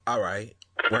All right,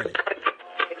 run it.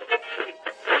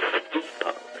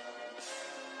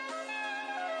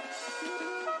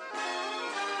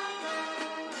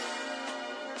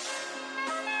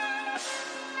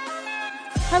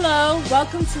 Hello,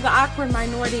 welcome to the Awkward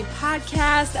Minority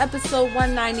Podcast, episode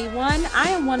 191. I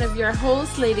am one of your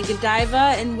hosts, Lady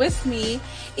Godiva, and with me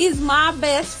is my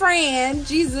best friend,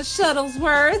 Jesus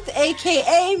Shuttlesworth,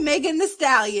 aka Megan Thee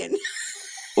Stallion.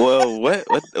 Well, what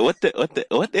the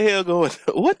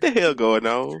hell going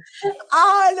on?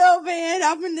 I know, man.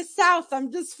 I'm in the South.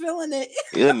 I'm just feeling it.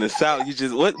 You're in the South. You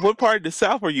just what part of the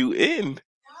South are you in?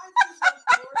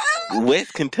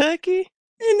 West Kentucky?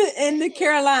 In the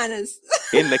Carolinas.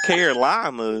 In the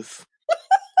Carolinas?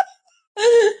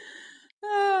 What's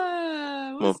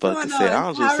Motherfucker going said, on? I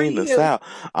don't How just are seen the you? South.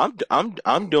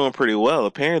 I'm doing pretty well.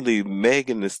 Apparently,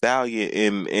 Megan Thee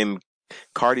Stallion and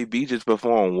Cardi B just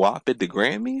performed WAP at the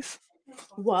Grammys.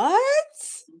 What?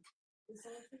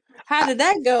 How did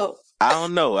that go? I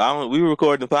don't know. We were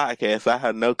recording the podcast, so I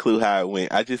had no clue how it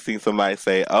went. I just seen somebody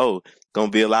say, "Oh, gonna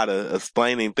be a lot of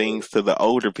explaining things to the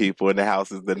older people in the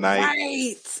houses tonight."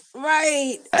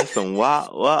 Right. That's some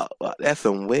wow. That's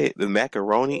some wet. The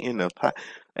macaroni in the pot.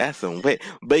 That's some wet.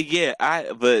 But yeah,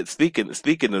 But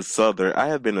speaking of Southern, I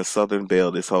have been a Southern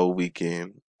Belle this whole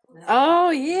weekend. Oh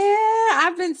yeah,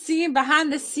 I've been seeing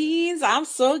behind the scenes. I'm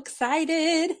so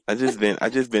excited. I just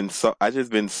been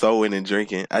sewing and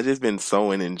drinking. I just been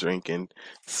sewing and drinking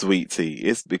sweet tea.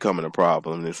 It's becoming a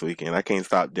problem this weekend. I can't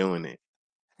stop doing it.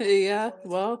 Yeah,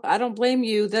 well, I don't blame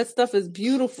you. That stuff is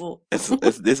beautiful. It's one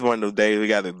of those days we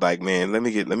gotta like, man. Let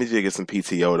me just get some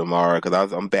PTO tomorrow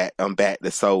because I'm back to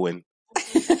sewing.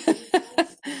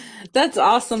 That's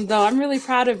awesome though. I'm really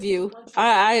proud of you.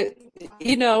 I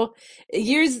you know,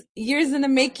 years in the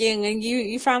making and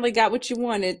you finally got what you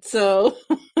wanted. So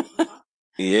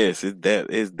Yes, it's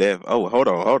def. Oh, hold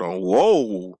on.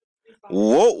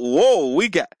 Whoa. We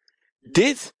got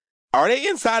this. Are they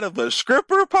inside of a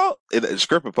stripper pole?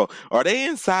 Stripper pole. Are they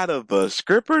inside of a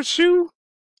stripper shoe?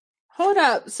 hold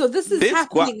up. So this is This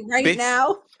squat. happening right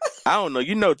now. I don't know.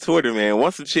 You know Twitter, man.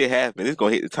 Once some shit happens, it's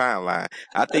gonna hit the timeline.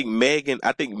 I think Megan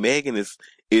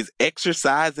is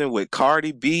exercising with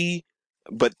Cardi B,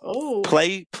 but Oh,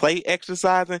 play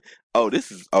exercising. This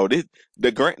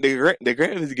the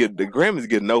Grammys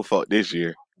get no fuck this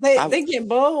year. they get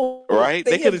bold. Right?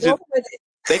 They get bold with it.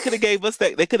 They could have gave us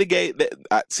that. They could have gave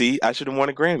that. See, I should have won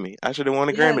a Grammy. I should have won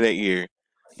a Grammy Yes, that year.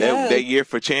 That yes. year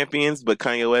for Champions, but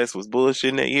Kanye West was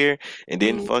bullshitting that year, and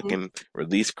then Mhm. fucking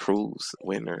release Cruise,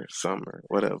 Winter, Summer,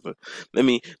 whatever. That's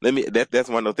one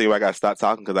of those things where I gotta stop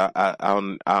talking because I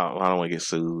don't want to get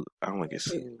sued. I don't want to get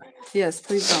sued. Yes,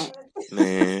 please don't.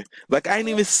 Man, like I ain't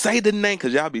even say the name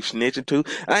because y'all be snitching too.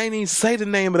 I ain't even say the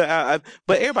name of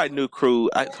but everybody knew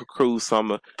Cruise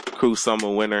Summer,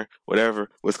 Winter, whatever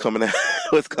was coming out,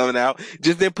 was coming out.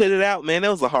 Just didn't put it out, man.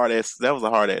 That was a hard ass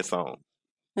song.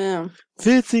 Yeah.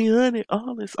 1,500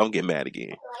 all this. I'm getting mad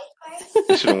again.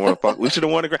 We should have won We should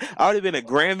have won a Grammy. I would have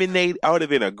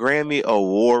been a Grammy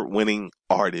award winning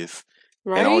artist,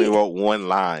 and only Right? wrote one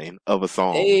line of a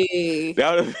song. Hey.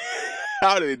 That would have.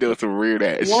 I would have been doing some weird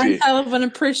ass One shit. hell of an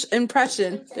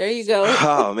impression. There you go.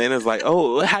 Oh man, it's like,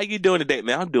 oh, how you doing today,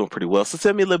 man? I'm doing pretty well. So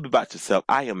tell me a little bit about yourself.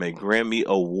 I am a Grammy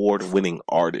award winning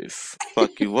artist.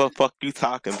 Fuck you. What fuck you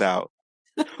talking about?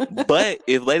 But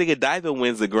if Lady Godiva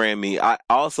wins the Grammy, I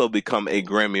also become a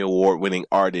Grammy award winning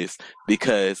artist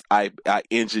because I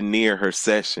engineer her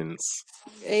sessions.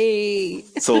 Hey.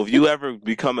 So if you ever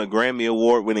become a Grammy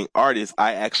award winning artist,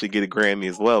 I actually get a Grammy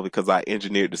as well because I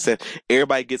engineered the set.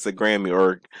 Everybody gets a Grammy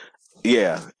or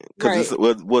yeah, because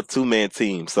Right. we're 2-man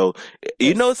team. So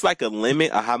Yes. it's like a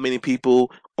limit of how many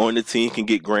people on the team can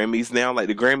get Grammys now. Like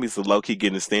the Grammys are low key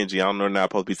getting stingy. I don't know. They're not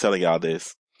supposed to be telling y'all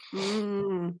this.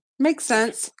 Makes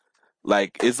sense.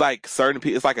 Like it's like certain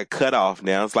people. It's like a cutoff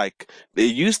now. It's like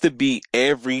it used to be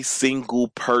every single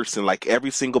person. Like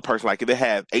every single person. Like if they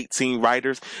have 18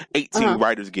 writers, 18 Uh-huh.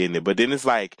 writers getting it. But then it's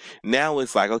like now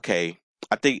it's like okay.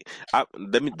 I think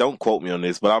don't quote me on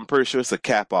this, but I'm pretty sure it's a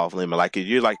cap off limit. Like if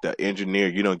you're like the engineer,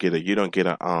 you don't get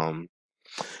a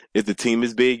if the team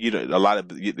is big, you know a lot of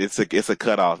it's a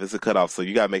cutoff. It's a cutoff. So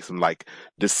you gotta make some like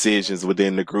decisions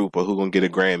within the group of who gonna get a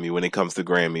Grammy when it comes to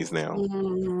Grammys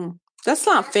now. That's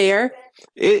not fair.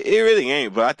 It really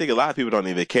ain't, but I think a lot of people don't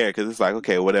even care because it's like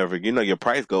okay, whatever. You know, your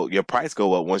price go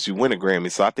up once you win a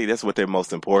Grammy. So I think that's what they're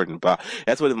most important about.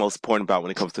 That's what they're most important about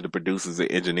when it comes to the producers and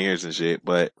engineers and shit.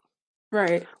 But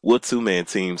Right. we're 2-man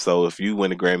team, so if you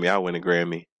win a Grammy, I win a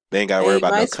Grammy. They ain't gotta worry Hey,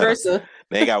 about no vice cut. versa.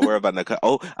 They ain't gotta worry about no cut.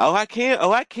 I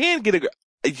can get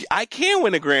I can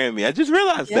win a Grammy. I just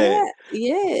realized that.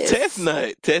 Yeah. Yes.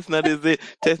 Test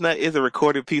Nut is a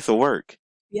recorded piece of work.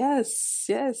 Yes,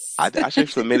 yes. I should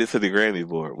submit it to the Grammy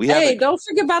board. We Hey, haven't. don't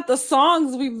forget about the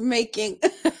songs we've been making.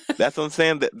 That's what I'm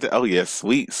saying. Oh yeah,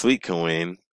 Sweet can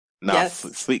win. Nah, Yes,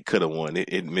 Sweet could have won.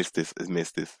 It missed this. It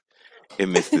missed this. It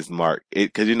missed this mark.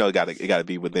 Because it gotta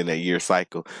be within that year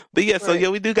cycle. But yeah, so right. yeah,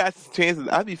 we do got some chances.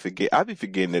 I be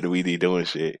forgetting that we be doing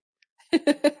shit.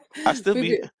 I still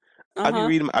be. Figure, uh-huh.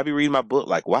 I be reading my book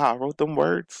like, wow, I wrote them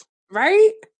words.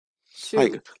 Right?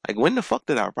 Like, Shoot. when the fuck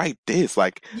did I write this?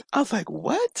 Like, I was like,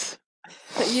 what?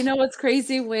 You know what's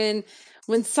crazy when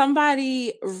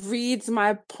somebody reads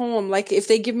my poem, like if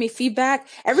they give me feedback,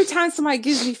 every time somebody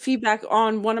gives me feedback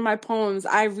on one of my poems,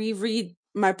 I reread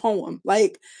my poem.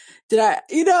 Like, did I,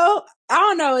 I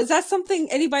don't know, is that something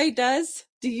anybody does?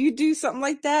 Do you do something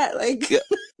like that? Like, Yeah.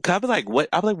 'Cause I be like, what?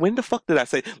 I be like, when the fuck did I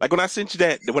say? Like when I sent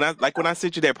you when I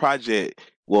sent you that project.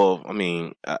 Well, I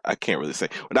mean, I can't really say.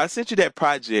 When I sent you that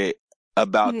project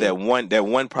about mhm, that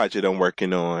one project I'm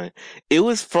working on, it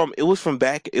was from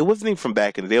back. It wasn't even from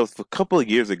back in the day. It was a couple of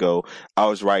years ago. I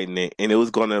was writing it, and it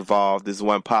was going to involve this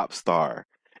one pop star.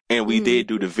 And we mhm, did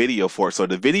do the video for it. So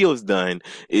the video's done.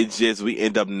 It's just we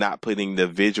end up not putting the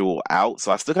visual out.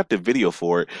 So I still got the video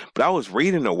for it. But I was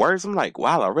reading the words. I'm like,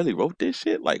 wow, I really wrote this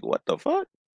shit. Like, what the fuck?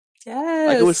 yes.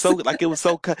 Like it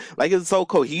was so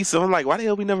cohesive. I'm like, why the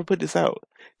hell we never put this out?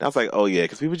 And I was like, oh yeah,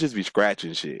 because people just be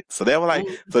scratching shit. So they were like,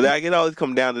 so Mhm. that it always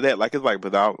come down to that. Like it's like,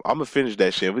 but I'm gonna finish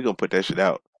that shit. We're gonna put that shit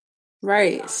out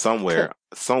Right. somewhere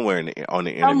on the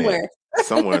internet, Somewhere.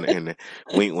 somewhere on the internet.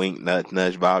 Wink, wink, nudge,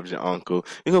 nudge. Bob's your uncle.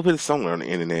 We're gonna put it somewhere on the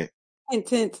internet.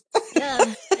 Intense.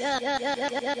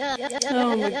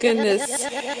 Oh my goodness.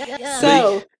 But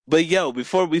So, yo,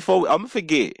 before I'm gonna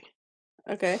forget.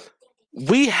 okay.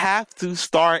 We have to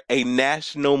start a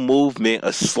national movement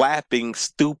of slapping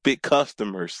stupid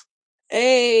customers.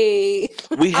 Hey,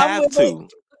 We I'm have with it. to.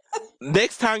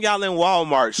 Next time y'all in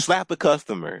Walmart, slap a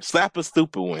customer. Slap a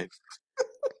stupid one.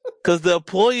 Cause the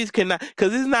employees cannot,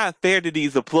 cause it's not fair to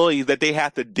these employees that they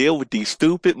have to deal with these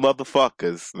stupid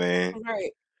motherfuckers, man.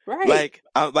 Right. Right.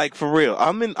 Like for real.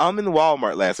 I'm in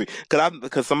Walmart last week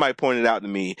because somebody pointed out to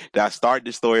me that I started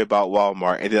the story about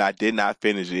Walmart and then I did not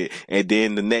finish it. And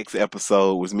then the next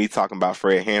episode was me talking about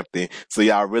Fred Hampton. So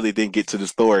y'all really didn't get to the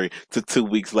story till 2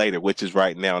 weeks later, which is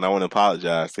right now. And I want to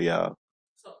apologize to y'all.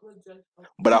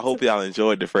 But I It's hope okay. y'all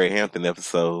enjoyed the Fred Hampton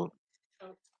episode.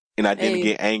 And I didn't Hey.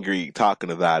 get angry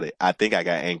talking about it. I think I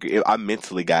got angry. I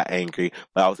mentally got angry,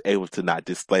 but I was able to not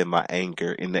display my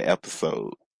anger in the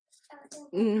episode.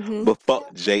 Mm-hmm. But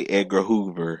fuck J. Edgar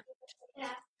Hoover.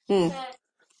 Mm.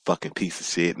 Fucking piece of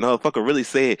shit. No, fucker really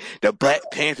said the Black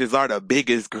Panthers are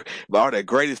are the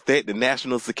greatest threat to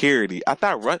national security. I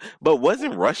thought, but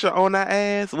wasn't Russia on our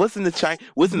ass? Wasn't the quote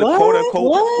What?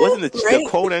 unquote, What? the Right?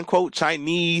 quote unquote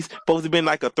Chinese supposed to be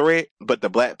like a threat? But the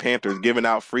Black Panthers giving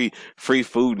out free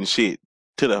food and shit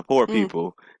to the poor Mm.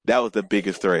 people. That was the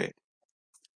biggest threat.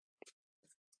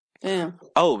 Damn.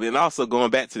 Oh, and also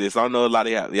going back to this, I don't know a lot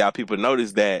of y'all people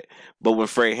noticed that, but when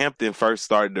Fred Hampton first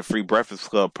started the Free Breakfast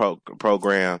Club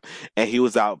program, and he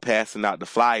was out passing out the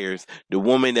flyers, the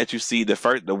woman that you see, the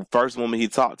first woman he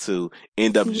talked to,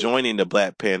 ended up joining the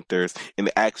Black Panthers,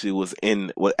 and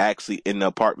was actually in the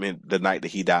apartment the night that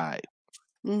he died.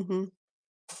 Mm-hmm.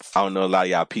 I don't know a lot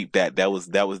of y'all peeped that. That was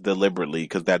deliberately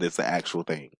because that is the actual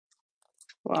thing.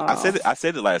 Wow. I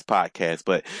said it last podcast,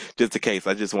 but just in case,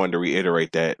 I just wanted to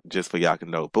reiterate that just for y'all can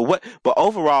know. But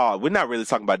overall, we're not really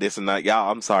talking about this tonight,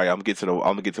 y'all. I'm sorry, I'm gonna get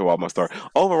to Walmart story.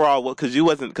 Overall, what because you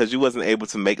wasn't able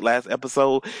to make last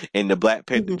episode, and the Black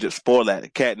Panther Mm-hmm. just spoiled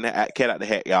that cat out the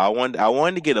hat, y'all. I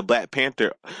wanted to get a Black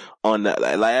Panther on the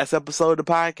last episode of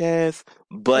the podcast,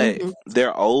 but Mm-hmm.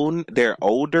 they're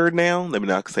older now. Let me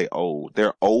not say old.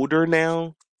 They're older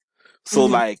now. So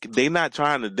Mm-hmm. like they not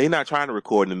trying to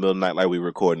record in the middle of the night like we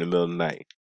record in the middle of the night.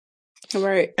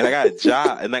 Right. And I got a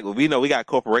job, and like we know we got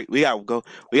we got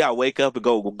to wake up and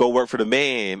go work for the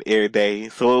man every day.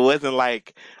 So it wasn't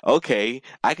like okay,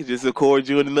 I could just record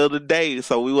you in the middle of the day.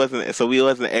 So we wasn't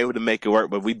able to make it work.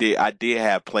 But I did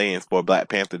have plans for Black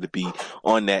Panther to be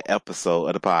on that episode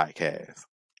of the podcast.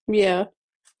 Yeah.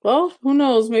 Well, who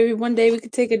knows? Maybe one day we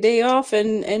could take a day off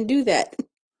and do that.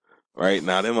 Right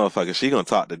now, that motherfucker, she gonna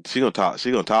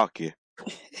talk you.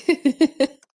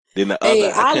 Then the Hey,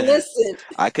 other, I listen.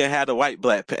 I couldn't have the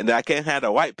I can't have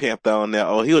the white panther on there.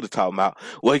 Oh, he would have talking about,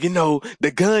 well,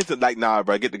 the guns are like, nah,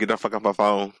 bro, get the fuck off my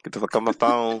phone. Get the fuck off my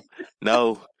phone.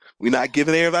 No, we're not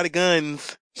giving everybody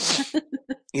guns.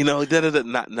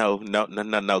 Not, no,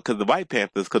 because the White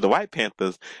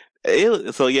Panthers,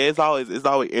 so yeah, it's always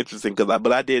interesting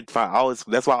but I did find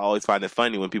that's why I always find it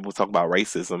funny when people talk about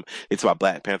racism. It's about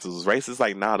Black Panthers was racist.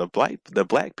 Like, nah, the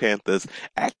Black Panthers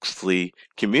actually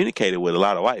communicated with a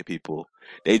lot of white people.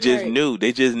 They just Right. knew.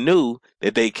 They just knew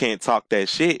that they can't talk that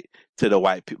shit to the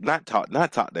white people. Not talk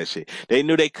that shit. They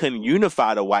knew they couldn't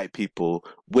unify the white people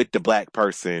with the black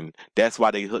person. That's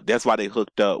why they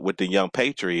hooked up with the Young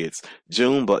Patriots.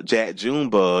 Jack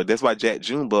Junebug. That's why Jack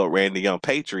Junebug ran the Young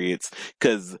Patriots,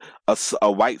 because a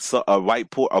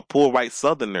poor white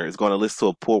Southerner is going to listen to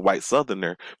a poor white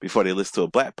Southerner before they listen to a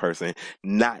black person.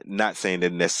 Not saying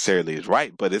that necessarily is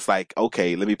right, but it's like,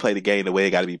 okay, let me play the game the way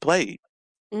it got to be played.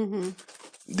 Mm-hmm.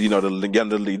 You know,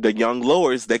 the young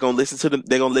lords, they're gonna listen to the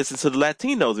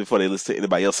Latinos before they listen to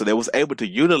anybody else. So they was able to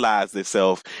utilize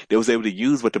themselves. They was able to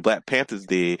use what the Black Panthers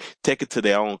did, take it to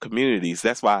their own communities.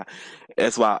 That's why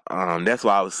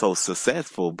I was so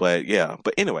successful. But yeah,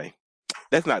 but anyway,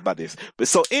 that's not about this. But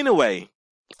so anyway,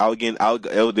 it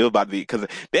was about to be, because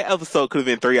that episode could have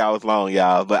been 3 hours long,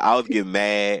 y'all. But I was getting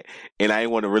mad, and I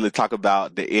didn't want to really talk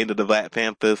about the end of the Black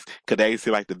Panthers, because they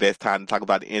seemed like the best time to talk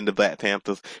about the end of Black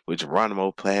Panthers with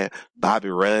Geronimo Platt, Bobby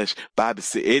Rush,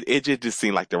 It just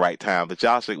seemed like the right time. But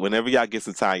y'all should, whenever y'all get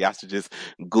some time, y'all should just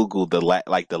Google the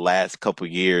last couple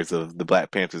years of the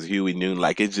Black Panthers, Huey Newton.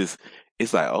 Like it's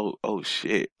like, oh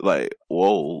shit, like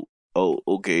whoa, oh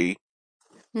okay.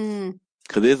 Mm.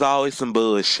 Cause there's always some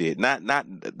bullshit. Not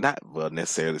well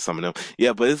necessarily some of them.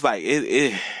 Yeah, but it's like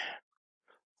it's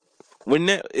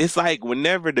like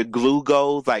whenever the glue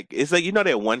goes, like it's like, you know,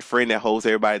 that one friend that holds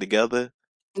everybody together.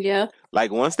 Yeah.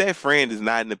 Like once that friend is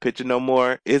not in the picture no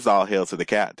more, it's all hell to the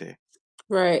captain.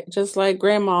 Right. Just like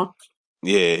grandma.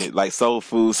 Yeah, like soul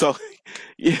food. So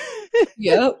yeah.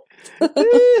 Yep.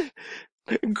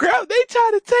 They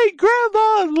try to take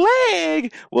grandma's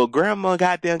leg. Well, grandma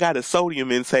goddamn got a sodium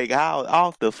intake out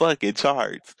off the fucking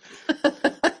charts.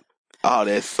 Oh,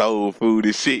 that's soul food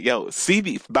and shit. Yo,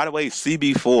 by the way,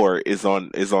 CB4 is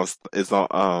on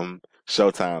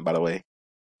Showtime, by the way.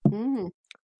 Mm.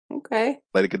 Okay.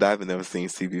 Lady Godiva never seen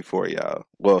CB4, y'all.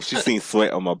 Well, she's seen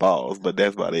Sweat on My Balls, but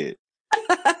that's about it.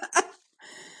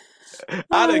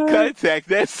 Out of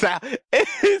context, it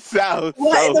sounds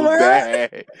What in the so world?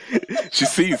 bad. She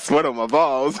sees Sweat on My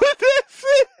Balls. That's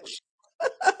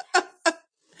it.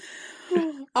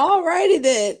 Alrighty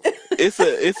then.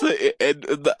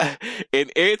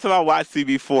 And every time I watch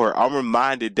CB4, I'm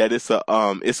reminded that it's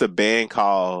a band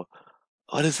called,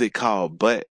 what is it called?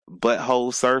 Butthole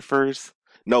Surfers?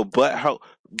 No, Butthole.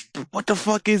 What the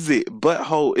fuck is it?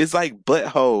 Butthole. It's like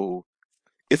Butthole.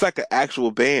 It's like an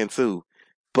actual band too.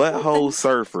 Butthole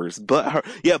Surfers.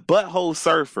 Butthole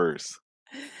Surfers.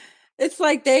 It's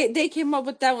like they came up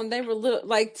with that when they were little,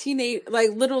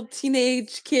 little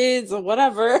teenage kids or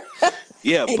whatever.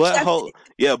 Yeah, And kept butthole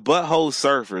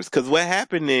surfers. Cause what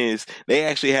happened is they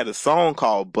actually had a song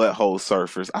called Butthole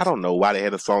Surfers. I don't know why they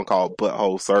had a song called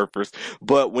Butthole Surfers,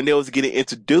 but when they was getting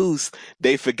introduced,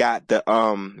 they forgot the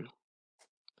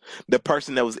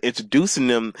person that was introducing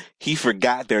them. He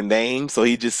forgot their name, so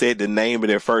he just said the name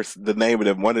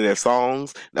of one of their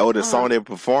songs, or the song they were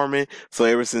performing. So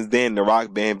ever since then, the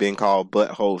rock band been called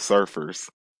Butthole Surfers.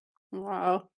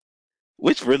 Wow.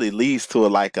 Which really leads to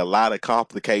like a lot of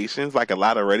complications. Like a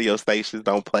lot of radio stations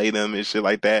don't play them and shit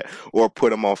like that, or put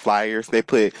them on flyers. They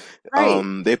put Right.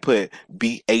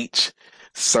 BH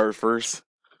surfers,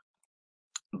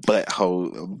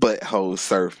 butthole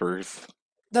surfers.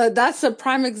 That's a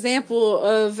prime example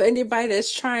of anybody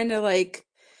that's trying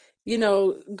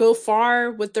to go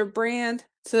far with their brand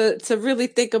to really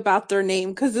think about their name,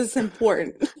 because it's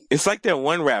important. It's like that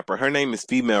one rapper. Her name is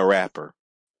Female Rapper.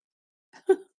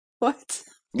 What?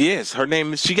 Yes, her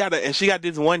name is. She got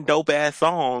this one dope ass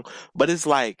song, but it's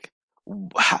like,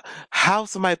 how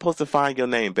somebody supposed to find your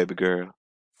name, baby girl?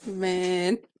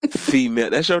 Man, Female.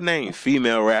 That's your name,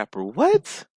 Female Rapper.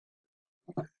 What?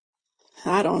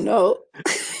 I don't know.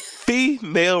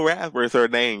 Female Rapper is her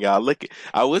name, y'all.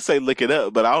 I would say look it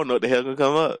up, but I don't know what the hell gonna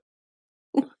come up.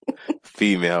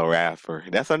 Female Rapper.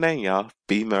 That's her name, y'all.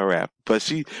 Female Rapper. But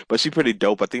she pretty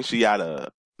dope. I think she out of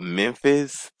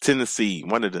Memphis, Tennessee.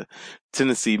 One of the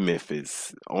Tennessee,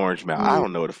 Memphis, Orange Mountain. I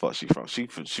don't know where the fuck she from.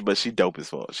 But she dope as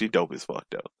fuck. She dope as fuck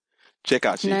though. Check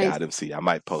out She Nice. Got MC. I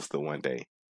might post it one day.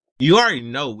 You already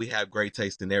know we have great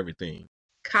taste in everything.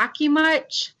 Cocky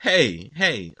much?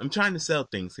 Hey, I'm trying to sell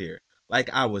things here. Like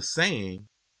I was saying,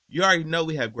 you already know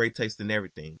we have great taste in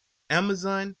everything.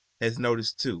 Amazon has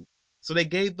noticed too. So they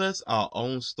gave us our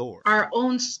own store. Our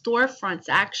own storefronts,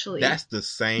 actually. That's the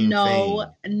same thing.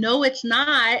 No, it's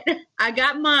not. I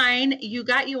got mine. You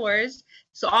got yours.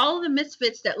 So all of the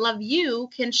misfits that love you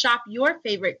can shop your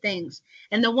favorite things.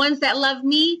 And the ones that love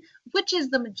me, which is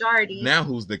the majority. Now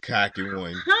who's the cocky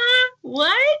one? Huh?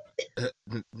 What?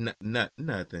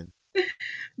 Nothing.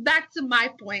 Back to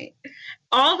my point.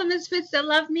 All the misfits that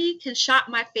love me can shop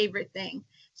my favorite thing.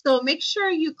 So make sure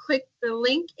you click the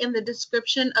link in the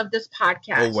description of this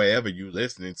podcast. Or wherever you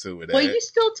listening to it Well, at. you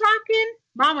still talking?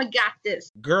 Mama got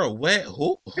this. Girl, what?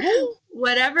 Who?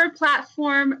 Whatever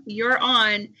platform you're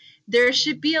on, there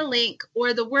should be a link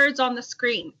or the words on the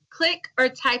screen. Click or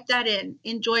type that in.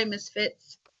 Enjoy,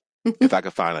 Misfits. If I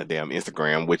could find a damn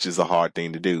Instagram, which is a hard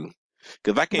thing to do.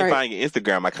 Because if I can't find your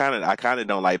Instagram, I kind of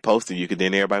don't like posting you. Because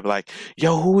then everybody be like,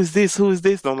 "Yo, who is this? Who is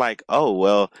this?" And I'm like, "Oh,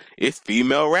 well, it's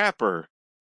female rapper."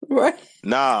 Right.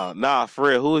 Nah, for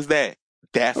real. Who is that?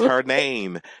 That's her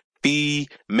name.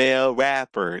 Female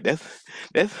rapper. That's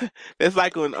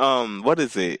like when what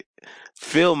is it?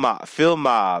 Phil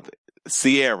Mob,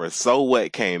 Sierra, So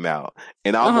What came out,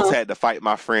 and I almost had to fight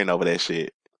my friend over that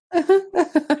shit.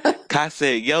 I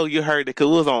said, "Yo, you heard it?" Cause it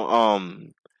was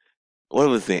on what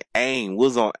was it? AIM. It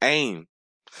was on AIM.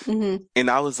 Mm-hmm. And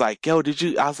I was like, "Yo, did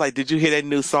you?" I was like, "Did you hear that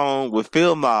new song with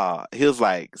Phil Mob?" He was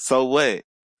like, "So what?"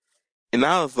 And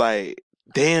I was like,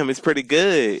 "Damn, it's pretty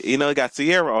good. You know, it got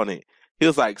Sierra on it." He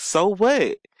was like, "So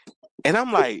what?" And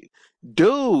I'm like,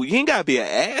 "Dude, you ain't gotta be an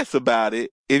ass about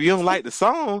it if you don't like the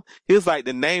song." He was like,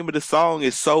 "The name of the song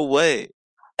is So What."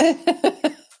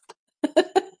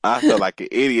 I felt like an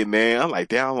idiot, man. I'm like,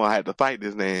 "Damn, I'm gonna have to fight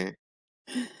this man."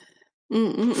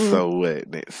 So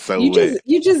what? So what?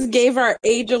 You just gave our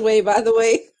age away, by the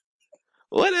way.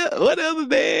 What else,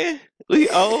 man? We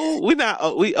old. We not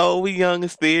old. We old. We young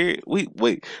and scared. We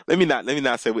wait. Let me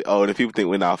not say we old. And people think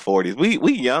we're in our 40s.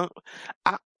 We young.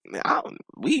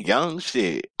 We young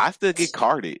shit. I still get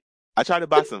carded. I tried to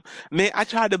buy some. Man, I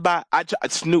tried to buy.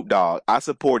 Snoop Dogg. I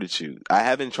supported you. I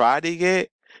haven't tried it yet.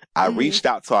 I reached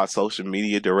out to our social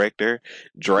media director,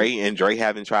 Dre, and Dre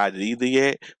haven't tried it either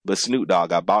yet. But Snoop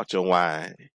Dogg, I bought your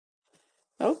wine.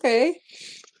 Okay.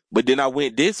 But then I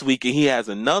went this week and he has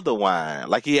another wine.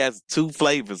 Like he has two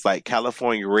flavors, like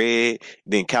California Red,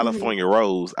 then California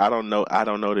Rose. I don't know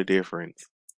the difference.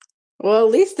 Well,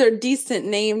 at least they're decent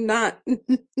name, not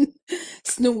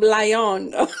Snoop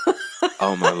Lion.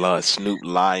 Oh my Lord, Snoop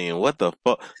Lion. What the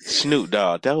fuck? Snoop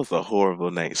Dogg. That was a horrible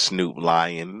name. Snoop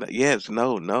Lion. Yes,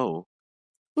 no.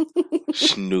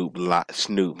 Snoop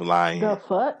Lion. The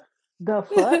fuck? The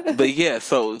fuck? But yeah,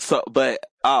 but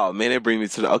oh man, it brings me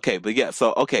to the okay. But yeah,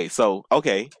 okay.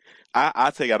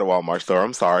 I'll take you out the Walmart store.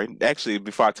 I'm sorry. Actually,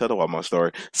 before I tell the Walmart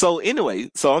story. So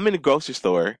anyway, so I'm in the grocery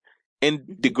store, and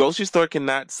the grocery store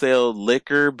cannot sell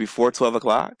liquor before 12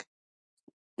 o'clock.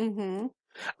 Mm-hmm.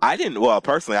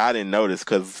 Personally, I didn't notice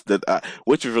because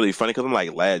which was really funny because I'm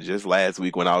like, last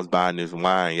week when I was buying this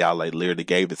wine, y'all like literally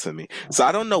gave it to me. So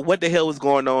I don't know what the hell was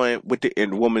going on with the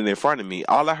woman in front of me.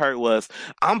 All I heard was,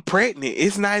 "I'm pregnant.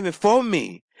 It's not even for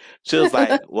me." She was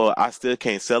like, "Well, I still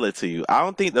can't sell it to you." I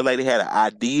don't think the lady had an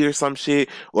ID or some shit,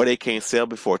 or they can't sell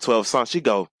before 12 songs. She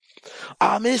go,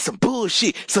 "Oh man, it's some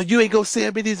bullshit. So you ain't gonna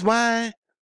sell me this wine?"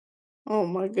 Oh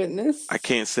my goodness. I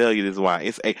can't sell you this wine.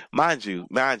 It's mind you,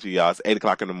 y'all, it's 8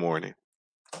 o'clock in the morning.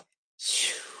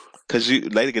 Cause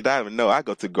Lady Godiva, know I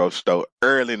go to the grocery store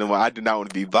early in the morning. I do not want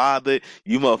to be bothered.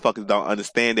 You motherfuckers don't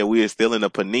understand that we are still in a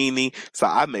panini. So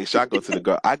I make sure I go to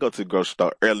the grocery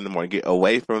store early in the morning. Get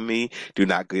away from me. Do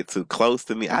not get too close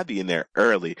to me. I be in there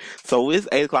early. So it's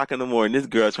 8 o'clock in the morning. This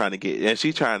girl trying to get, and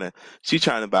she trying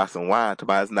to buy some wine to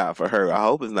buy. It's not for her. I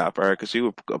hope it's not for her because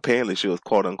apparently she was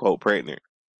quote unquote pregnant.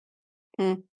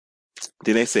 Then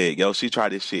they said, "Yo, she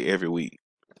tried this shit every week."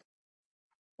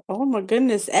 Oh my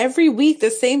goodness. Every week the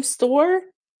same store?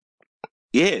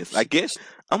 Yes, I guess.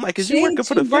 I'm like, "Is She you ain't working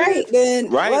for too the bright feds?"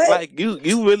 then. Right? What? Like you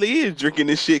really is drinking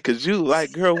this shit because you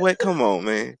like, girl, what? Come on,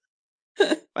 man.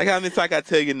 Like how many times I gotta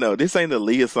tell you, no, this ain't a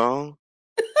Leah song.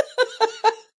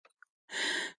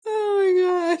 Oh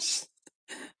my gosh.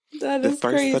 That The is first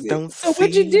I crazy. don't So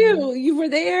what'd you see. do? You were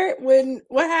there when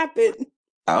what happened?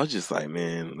 I was just like,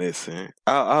 man, listen.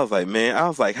 I was like, man, I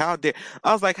was like, how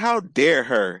dare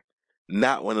her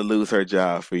not want to lose her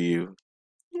job for you?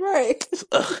 Right.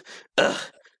 Ugh, ugh,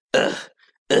 ugh,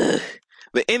 ugh.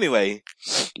 But anyway,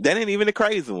 that ain't even the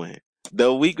crazy one.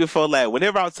 The week before last,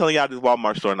 whenever I was telling y'all this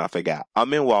Walmart store and I forgot,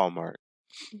 I'm in Walmart.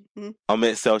 I'm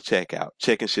at self checkout,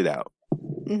 checking shit out.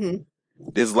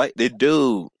 The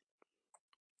dude,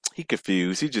 he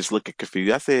confused. He just looking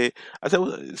confused. I said,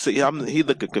 well, see, he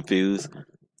looking confused.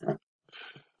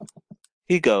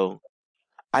 He go,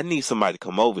 "I need somebody to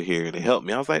come over here to help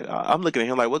me." I was like, I'm looking at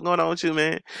him like, "What's going on with you,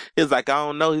 man?" He was like, "I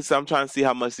don't know." He said, "I'm trying to see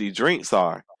how much these drinks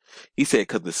are." He said,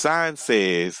 "Cause the sign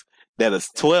says that a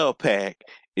 12 pack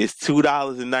is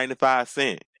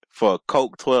 $2.95 for a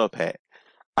Coke 12 pack."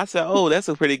 I said, "Oh, that's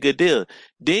a pretty good deal."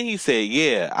 Then he said,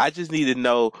 "Yeah, I just need to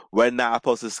know whether or not I'm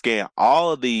supposed to scan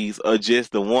all of these or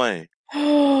just the one."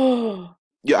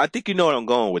 Yeah, I think you know where I'm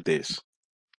going with this.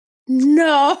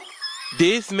 No.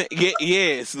 This man,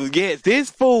 yes, this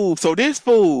fool. So this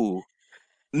fool.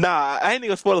 Nah, I ain't even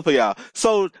gonna spoil it for y'all.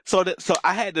 So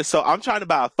I had to. So I'm trying to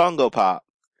buy a Fungo Pop.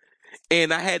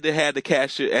 And I had to have the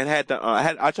cashier and had to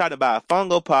I tried to buy a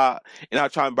Fungo Pop and I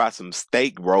was trying to buy some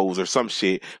steak rolls or some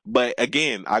shit. But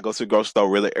again, I go to the grocery store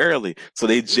really early. So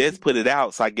they just put it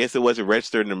out. So I guess it wasn't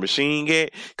registered in the machine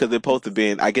yet because they're supposed to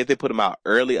be I guess they put them out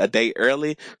early, a day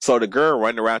early. So the girl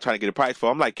running around trying to get a price for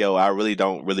 'em, I'm like, yo, I really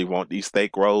don't really want these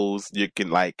steak rolls. You can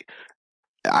like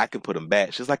I can put them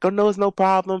back. She's like, oh no, it's no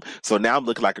problem. So now I'm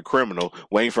looking like a criminal,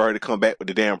 waiting for her to come back with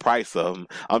the damn price of them.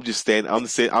 I'm just standing. I'm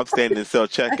standing in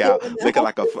self checkout, looking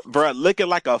like a bro, looking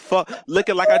like a fuck,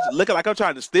 looking like I'm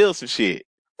trying to steal some shit.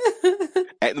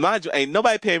 And mind you, ain't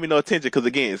nobody paying me no attention because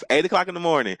again, it's 8 o'clock in the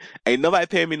morning. Ain't nobody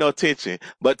paying me no attention.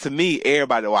 But to me,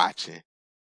 everybody watching.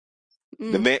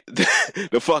 The man,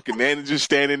 the fucking manager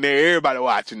standing there, everybody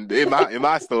watching in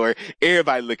my store,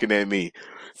 everybody looking at me.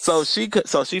 So she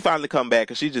finally come back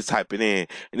and she just type it in,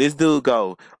 and this dude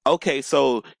go, okay,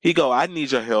 so he go, I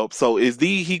need your help. So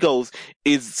he goes,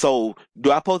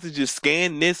 do I supposed to just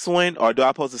scan this one or do I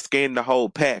supposed to scan the whole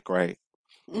pack, right?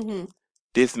 Mm-hmm.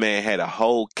 This man had a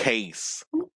whole case,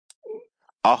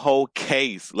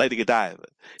 Lady Godiva.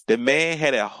 The man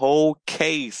had a whole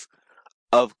case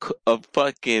of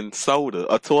fucking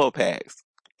soda, or 12 packs.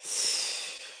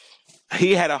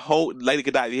 He had a whole Lady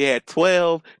Godiva. He had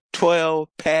 12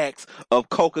 packs of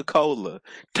Coca-Cola.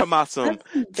 Talking about some.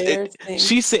 That's embarrassing.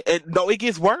 She said, no, it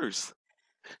gets worse.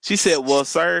 She said, well,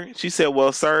 sir,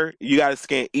 you got to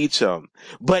scan each of them.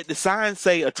 But the signs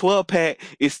say a 12 pack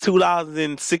is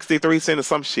 $2.63 or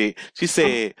some shit. She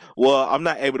said, well, I'm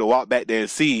not able to walk back there and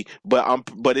see,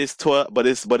 but it's 12, but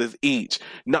it's each.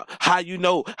 No, how you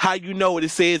know what it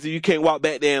says and you can't walk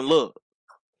back there and look?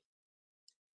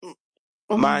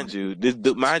 Mind you, the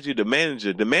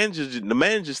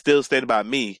manager still standing by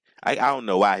me. I don't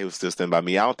know why he was still standing by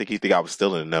me. I don't think he think I was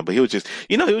stealing them, but he was just,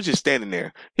 he was just standing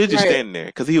there. He was just standing there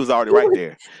because he was already right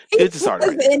there. He was just already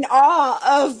right there. In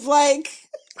awe of like.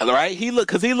 Right? He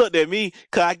looked at me,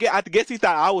 cause I guess he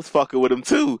thought I was fucking with him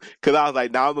too. Cause I was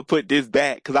like, nah, I'm gonna put this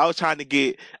back. Cause I was trying to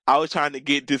get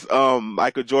this,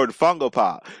 Michael Jordan Fungo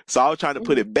Pop. So I was trying to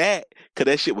put it back, cause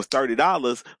that shit was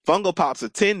 $30. Fungo Pops are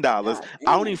 $10. I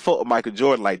don't even fuck with Michael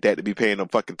Jordan like that to be paying them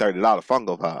fucking $30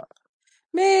 Fungo Pop.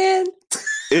 Man.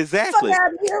 Exactly.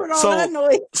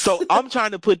 So I'm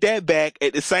trying to put that back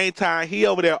at the same time he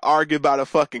over there arguing about a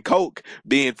fucking Coke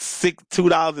being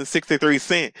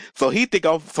 $2.63. So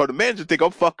the manager think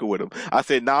I'm fucking with him. I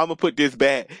said, nah, I'm gonna put this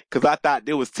back because I thought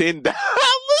it was $10.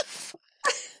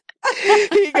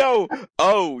 He go,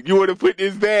 oh, you want to put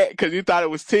this back because you thought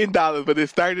it was $10, but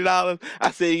it's $30.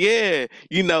 I said, yeah,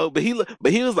 but he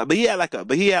had like a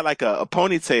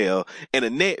ponytail and a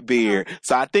neck beard,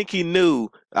 so I think he knew.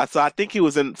 So I think he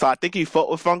fought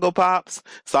with Fungo Pops.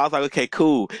 So I was like, okay,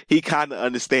 cool. He kind of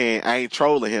understand. I ain't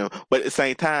trolling him, but at the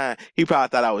same time, he probably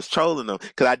thought I was trolling him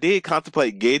because I did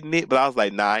contemplate getting it, but I was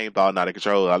like, nah, I ain't balling out of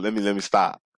control. Let me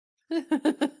stop.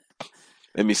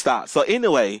 Let me stop. So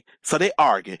anyway, so they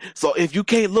arguing. So if you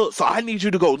can't look, so I need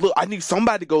you to go look. I need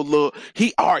somebody to go look.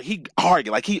 He arguing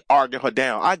like he arguing her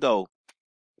down. I go.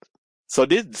 So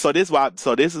this is why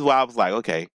I was like,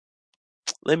 okay,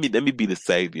 let me be the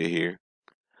savior here.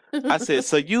 I said,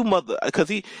 so you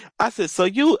so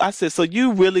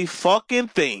you really fucking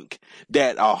think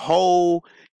that a whole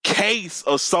case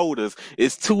of sodas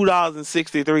is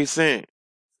 $2.63?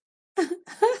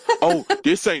 Oh,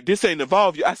 this ain't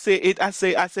involved you. I said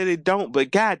it don't,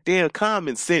 but goddamn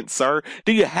common sense, sir.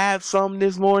 Do you have some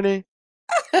this morning?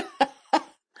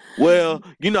 Well,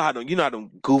 you know how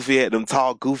them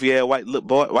tall goofy ass white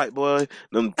boy,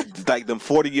 them like them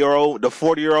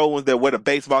 40-year-old ones that wear the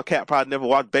baseball cap, probably never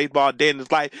watched baseball a day in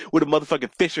his life, with a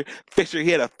motherfucking Fisher. He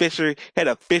had a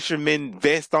fisherman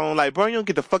vest on. Like, bro, you don't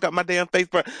get the fuck out my damn face,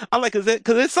 bro. I'm like, cause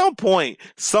at some point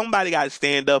somebody got to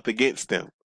stand up against them.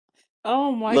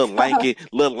 Oh my God.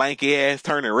 Little lanky ass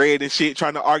turning red and shit,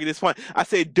 trying to argue this point. I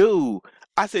said, dude,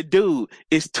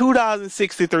 it's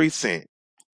 $2.63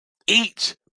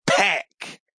 each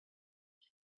pack.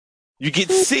 You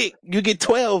get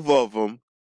 12 of them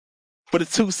for the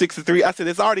 $2.63. I said,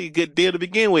 it's already a good deal to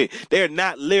begin with. They're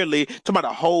not literally talking about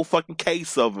a whole fucking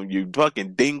case of them, you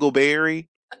fucking dingleberry.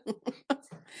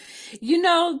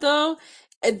 Though,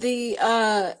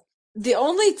 the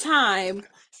only time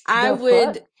I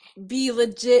would be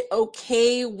legit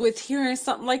okay with hearing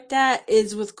something like that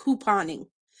is with couponing.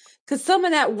 Because some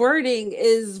of that wording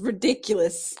is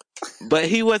ridiculous. But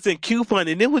he wasn't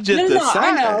couponing. It was just No, a no,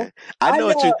 I know. sign. I I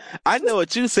know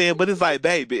what know. you saying, but it's like,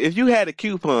 baby, if you had a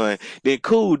coupon, then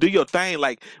cool, do your thing.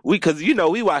 Like cause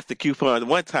we watched the coupon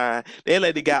one time. That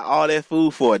lady got all that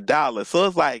food for $1. So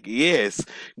it's like, yes,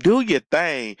 do your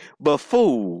thing, but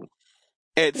fool,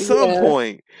 at some Yeah,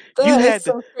 point you that is had to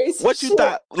some crazy what you shit.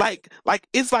 thought like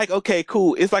it's like okay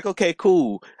cool, it's like okay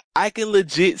cool, I can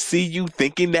legit see you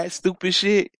thinking that stupid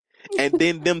shit, and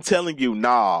then them telling you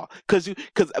nah,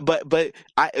 but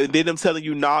I and then them telling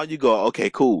you nah, you go okay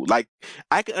cool, like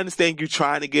I can understand you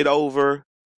trying to get over,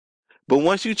 but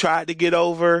once you tried to get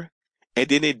over and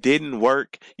then it didn't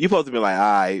work, you supposed to be like, all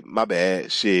right, my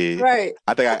bad, shit, Right.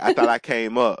 I thought I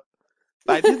came up.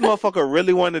 Like this motherfucker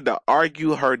really wanted to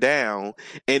argue her down,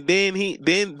 and then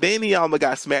he almost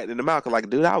got smacked in the mouth. Like,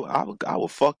 dude, I will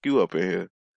fuck you up in here.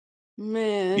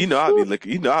 Man. I'll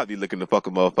be looking to fuck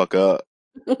a motherfucker up.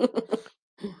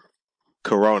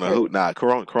 Corona,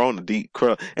 Crazy. Corona deep,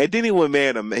 and then he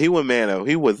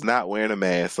was not wearing a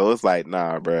mask. So it's like,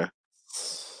 nah, bruh.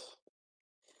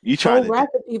 You Whole trying to, rack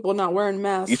of people not wearing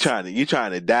masks. you trying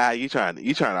to die. You trying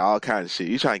to all kinds of shit.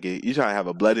 You trying to have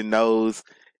a bloody nose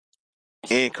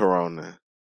and Corona.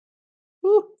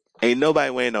 Whew. Ain't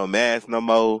nobody wearing no mask no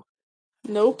more.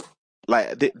 Nope.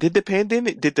 Like, did the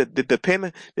pandemic, did the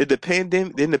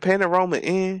panorama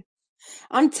end?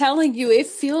 I'm telling you, it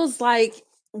feels like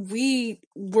we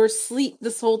were asleep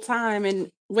this whole time and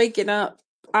waking up.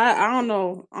 I don't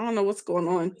know. I don't know what's going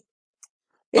on.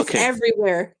 It's Okay.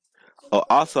 everywhere. Oh,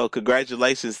 also,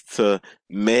 congratulations to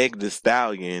Meg The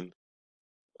Stallion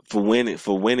for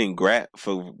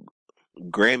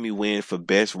Grammy win for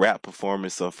best rap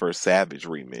performance of her Savage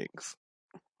remix.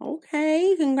 Okay,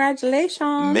 Meg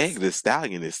congratulations. The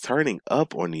Stallion is turning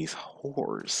up on these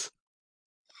whores.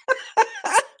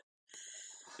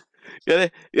 Yeah,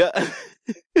 yeah.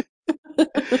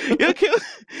 Yo,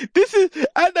 this is.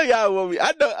 I know y'all want me.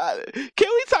 Can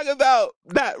we talk about?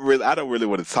 Not really. I don't really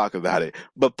want to talk about it.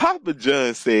 But Papa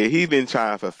John said he's been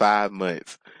trying for 5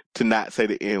 months to not say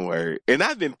the N word, and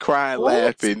I've been crying, What?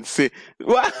 laughing.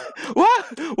 Why?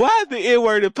 Why is the N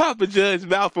word in Papa John's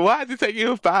mouth? And why is it taking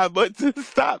him 5 months to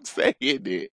stop saying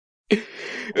it?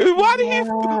 Why did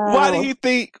Wow. he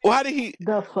think?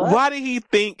 The fuck? Why did he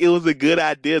think it was a good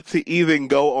idea to even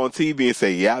go on TV and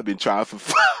say, "Yeah, I've been trying for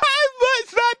 5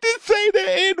 months not to say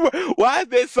the N word"? Why is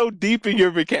that so deep in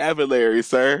your vocabulary,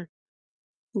 sir?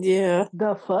 Yeah,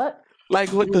 The fuck? Like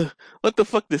what the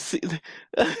fuck?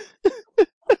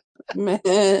 man.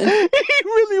 He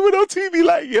really went on TV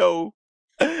like, "Yo,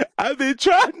 I've been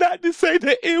trying not to say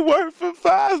the N word for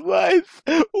 5 months."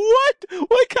 What?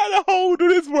 What kind of hold do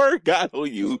this word got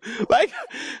on you? Like,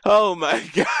 oh my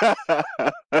god.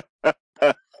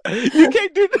 You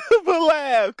can't do nothing but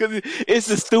laugh because it's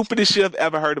the stupidest shit I've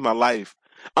ever heard in my life.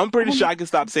 I'm pretty sure I can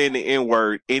stop saying the N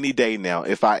word any day now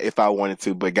if I wanted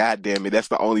to, but god damn it, that's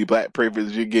the only black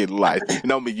privilege you get in life,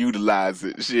 and I'm gonna utilize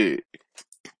it. Shit.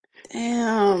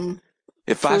 Damn.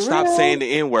 If I For stop saying real?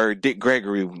 the N word, Dick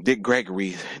Gregory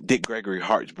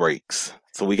heart breaks.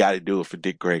 So we got to do it for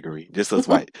Dick Gregory. Just us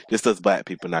black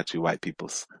people, not you white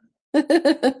peoples.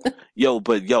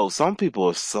 Yo, some people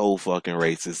are so fucking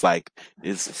racist. Like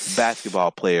this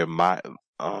basketball player, what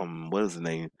is his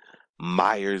name?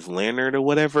 Myers Leonard or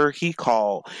whatever. He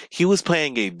was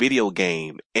playing a video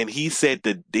game and he said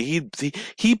that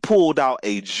he pulled out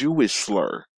a Jewish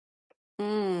slur.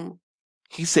 Mm,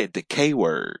 He said the K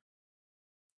word.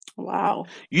 wow.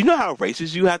 You know how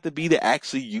racist you have to be to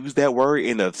actually use that word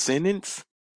in a sentence?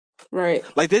 Right.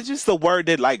 Like that's just a word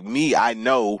that like me, I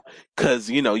know, cause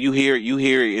you hear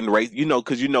it in race,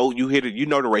 cause you hear you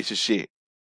know the racist shit.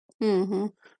 Mm-hmm.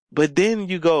 But then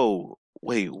you go,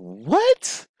 wait,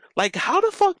 what? Like how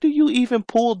the fuck do you even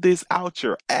pull this out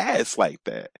your ass like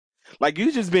that? Like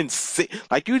you just been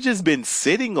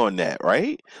sitting on that,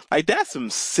 right? Like that's some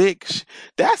sick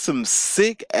that's some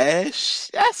sick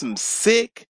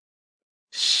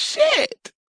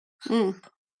shit. Mm.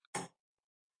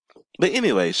 But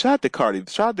anyway, shout out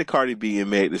to Cardi B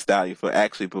and Meg Thee Stallion for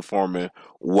actually performing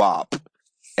WAP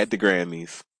at the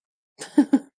Grammys.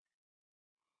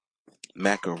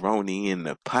 Macaroni in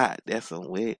the pot, that's a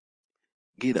wet.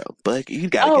 Get a bucket. You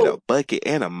gotta get a Oh, bucket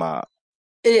and a mop.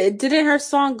 didn't her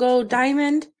song go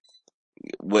Diamond?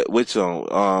 Which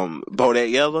on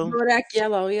Bodak Yellow? Bodak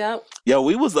Yellow. Yep. Yo,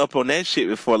 we was up on that shit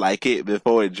before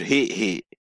it hit.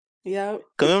 Yep.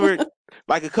 'Cause remember,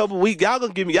 like a couple weeks, y'all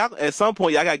gonna give me y'all at some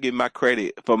point y'all gotta give me my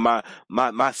credit for my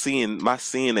seeing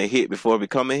a hit before it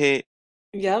become a hit,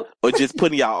 Yep. or just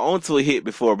putting y'all onto a hit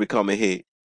before it become a hit.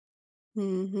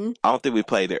 Mm-hmm. I don't think we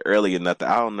played it early or nothing.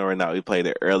 I don't know right now. We played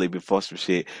it early before some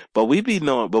shit, but we be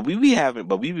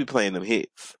playing them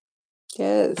hits.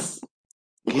 Yes.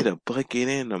 Get a bucket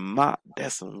and a mop.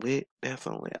 That's some wet. That's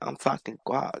some wet. I'm talking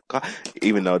guac.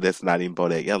 Even though that's not even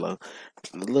Bodak Yellow.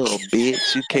 Little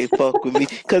bitch, you can't fuck with me.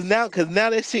 Cause now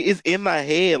that shit is in my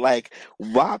head. Like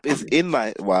WAP is in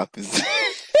my WAP is.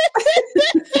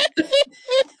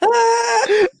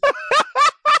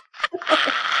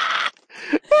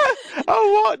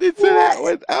 I walked into that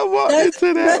one. I walked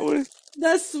into that one.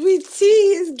 That sweet tea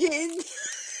is getting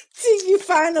to you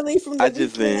finally from the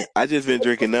weekend. I just been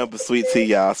drinking nothing but sweet tea,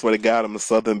 y'all. I swear to God, I'm a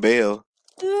Southern Belle.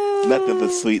 Nothing but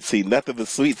sweet tea. Nothing but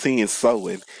sweet tea and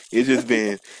sewing. It's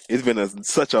been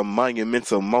such a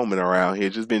monumental moment around here.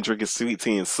 Just been drinking sweet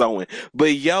tea and sewing.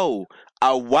 But yo,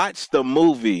 I watched the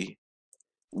movie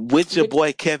with your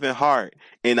boy Kevin Hart,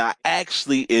 and I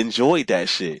actually enjoyed that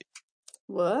shit.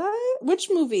 What? Which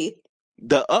movie?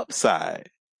 The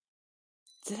Upside.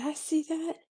 Did I see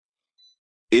that?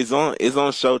 It's on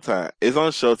Showtime. It's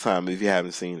on Showtime if you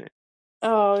haven't seen it.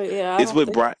 Oh yeah, It's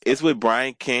with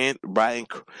Brian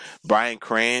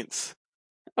Krantz.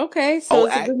 Okay, so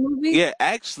it's a good movie. Yeah,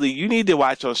 actually, you need to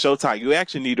watch on Showtime. You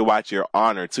actually need to watch Your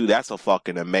Honor too. That's a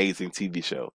fucking amazing TV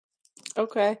show.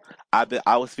 Okay.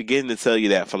 I was beginning to tell you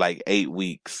that for like 8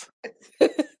 weeks.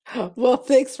 Well,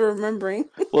 thanks for remembering.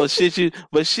 Well, shit, you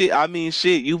was too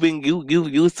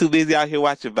busy out here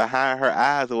watching Behind Her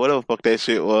Eyes or whatever the fuck that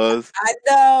shit was. I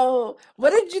know. What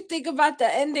did you think about the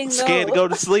ending? Scared to go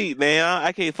to sleep, man.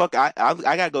 I can't fuck. I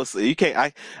gotta go sleep. You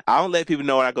can't. I don't let people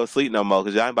know when I go to sleep no more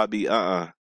because y'all ain't about to be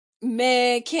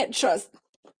Man, can't trust.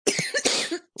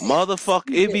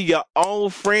 Motherfucker, it be your own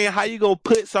friend. How you gonna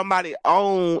put somebody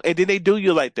on and then they do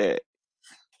you like that?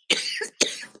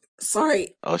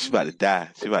 Sorry. Oh, she about to die.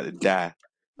 She about to die.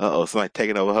 Uh-oh, somebody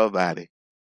taking over her body.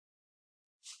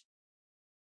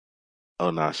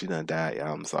 Oh, no, she done died,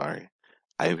 y'all. I'm sorry.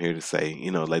 I am here to say,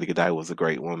 Lady Godiva was a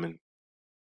great woman.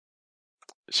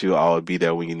 She will always be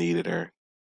there when you needed her.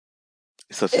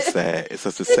 It's such a sad. You're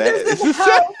doing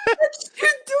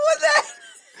that.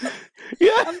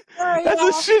 Yeah, sorry, that'd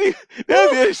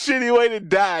be a shitty way to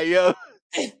die, yo.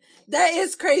 That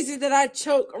is crazy that I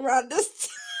choke around this.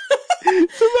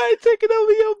 Somebody taking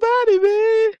over your body,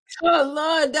 man. Oh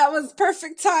Lord, that was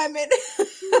perfect timing.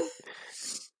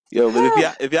 Yo,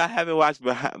 but if y'all haven't watched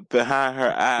Behind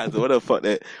Her Eyes or whatever the fuck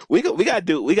that we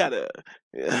gotta.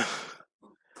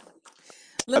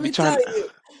 Let me tell you,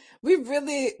 we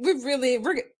really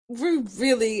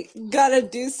gotta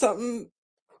do something.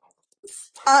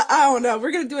 I don't know.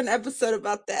 We're gonna do an episode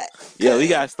about that. Yeah, we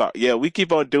gotta start. Yeah, we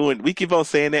keep on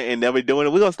saying that and never doing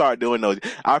it. We're gonna start doing those.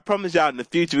 I promise y'all in the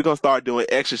future we're gonna start doing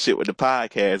extra shit with the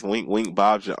podcast. Wink, wink,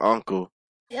 Bob's your uncle.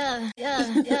 Yeah.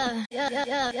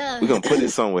 We're gonna put it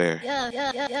somewhere.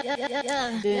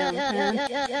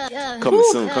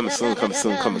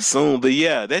 Coming soon. But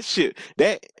yeah, that shit,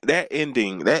 that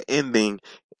ending,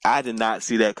 I did not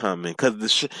see that coming because the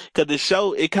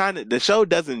show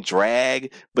doesn't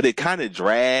drag, but it kind of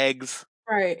drags.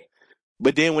 Right.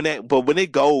 But then when it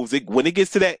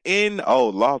gets to that end, oh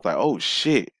Lord, like, oh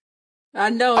shit.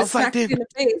 I know, it's like in the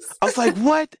face. I was like,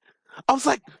 what? I was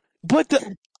like,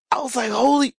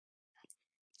 holy.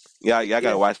 Yeah, y'all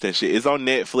gotta watch that shit. It's on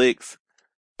Netflix.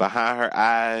 Behind Her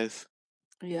Eyes.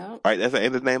 Yeah. Right, that's the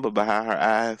end of the name, but Behind Her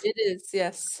Eyes. It is,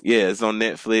 yes. Yeah, it's on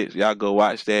Netflix. Y'all go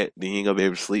watch that. Then you ain't gonna be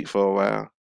able to sleep for a while.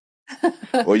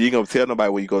 Or you ain't gonna tell nobody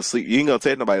when you go sleep. You ain't gonna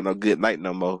tell nobody no good night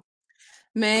no more.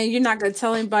 Man, you're not gonna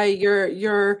tell anybody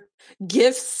your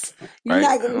gifts. You're right?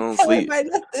 not gonna tell anybody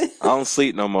nothing. I don't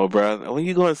sleep no more, bro. When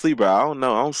you going to sleep, bro? I don't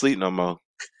know. I don't sleep no more.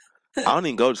 I don't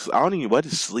even go to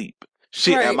sleep.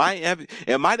 Shit, right.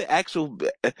 Am I the actual?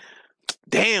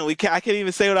 Damn, I can't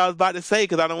even say what I was about to say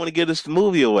because I don't want to give this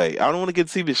movie away. I don't want to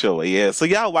give the TV show away. Yeah, so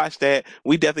y'all watch that.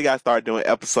 We definitely got to start doing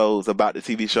episodes about the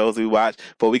TV shows we watch,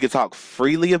 but we can talk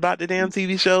freely about the damn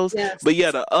TV shows. Yes. But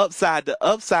yeah, the upside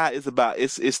is about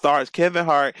it stars Kevin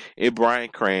Hart and Brian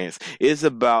Krantz. It's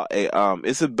about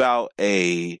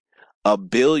a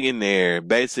billionaire.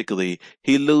 Basically,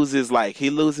 he loses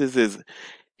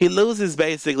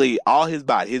basically all his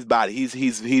body.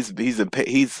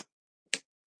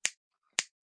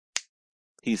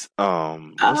 He's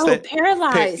paralyzed.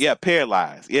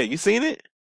 Paralyzed. Yeah, you seen it?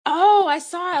 Oh, I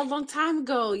saw it a long time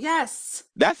ago. Yes.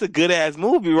 That's a good ass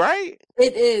movie, right?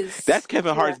 It is. That's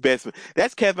Kevin Hart's best.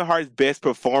 That's Kevin Hart's best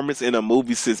performance in a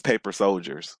movie since Paper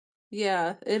Soldiers.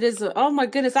 Yeah, it is. Oh my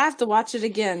goodness, I have to watch it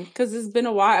again because it's been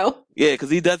a while. Yeah, because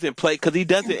he doesn't play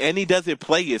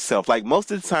himself. Like most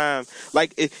of the time,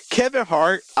 Kevin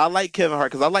Hart, I like Kevin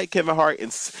Hart because I like Kevin Hart in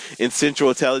Central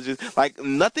Intelligence. Like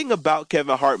nothing about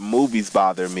Kevin Hart movies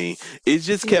bother me. It's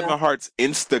just Kevin Hart's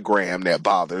Instagram that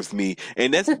bothers me,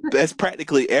 and that's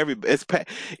practically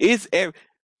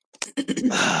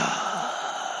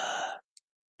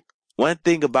One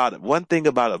thing about it,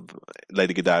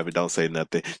 Lady Godiva, don't say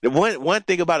nothing. The one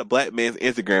thing about a black man's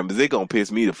Instagram is it gonna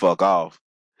piss me the fuck off.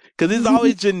 Cause it's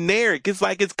always generic. It's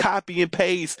like it's copy and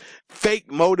paste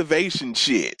fake motivation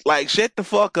shit. Like shut the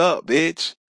fuck up,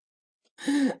 bitch.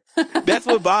 That's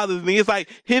what bothers me. It's like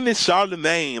him and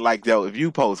Charlemagne. Like, yo, if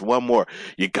you post one more,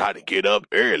 you gotta get up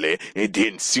early and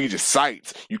then see the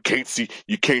sights. You can't see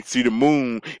the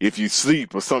moon if you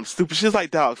sleep or some stupid shit. It's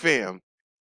like, dog, fam.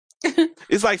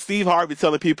 It's like Steve Harvey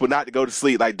telling people not to go to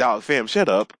sleep. Like, dog, fam, shut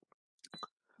up.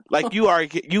 Like you are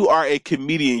a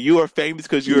comedian. You are famous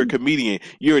because you're a comedian.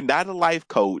 You're not a life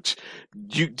coach.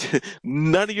 You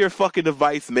none of your fucking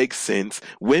advice makes sense.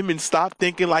 Women, stop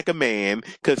thinking like a man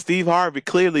because Steve Harvey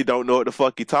clearly don't know what the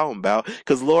fuck he talking about.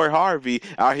 Because Lori Harvey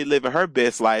out here living her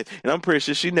best life, and I'm pretty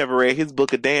sure she never read his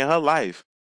book a day in her life.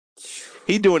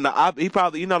 He doing he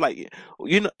probably like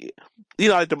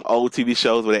like them old TV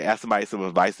shows where they ask somebody some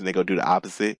advice and they go do the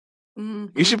opposite.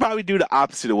 Mm-hmm. You should probably do the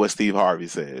opposite of what Steve Harvey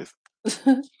says.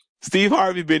 Steve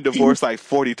Harvey been divorced like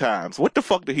 40 times. What the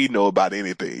fuck did he know about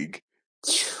anything?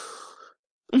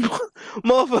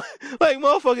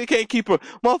 Motherfucker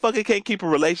can't keep a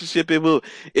relationship. It will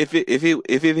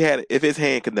if his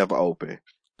hand could never open.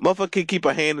 Motherfucker can keep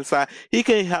a hand inside. He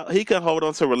can hold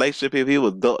on to a relationship if he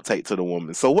was duct taped to the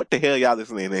woman. So what the hell y'all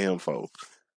listening to him for?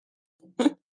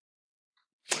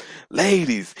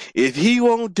 Ladies, if he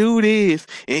won't do this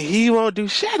and he won't do,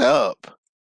 shut up.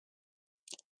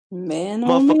 Man,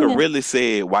 Motherfucker man. really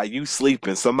said while you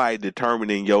sleeping, somebody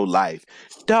determining your life.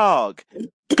 Dog,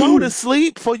 go to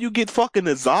sleep before you get fucking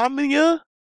insomnia.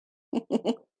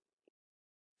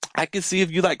 I can see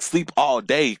if you like sleep all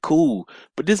day, cool.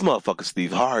 But this motherfucker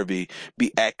Steve Harvey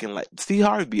be acting like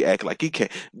he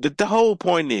can't. The whole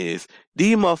point is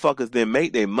these motherfuckers didn't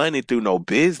make their money through no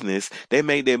business. They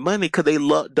made their money because they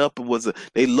lucked up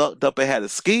and had a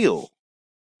skill.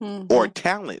 Or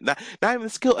talent, not even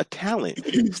skill, a talent.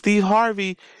 Steve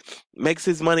Harvey makes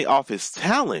his money off his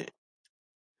talent.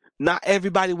 Not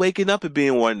everybody waking up and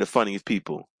being one of the funniest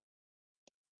people.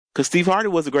 Because Steve Harvey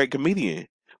was a great comedian,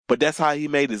 but that's how he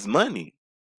made his money.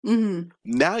 Mm-hmm.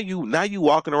 Now you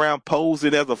walking around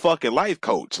posing as a fucking life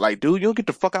coach. Like, dude, you don't get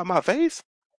the fuck out of my face.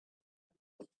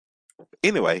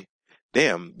 Anyway,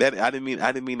 damn, that I didn't mean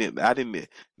it.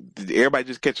 Everybody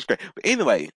just catch a straight. But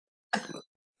anyway.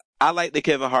 I like the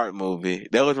Kevin Hart movie.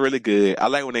 That was really good. I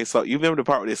like when they sold. You remember the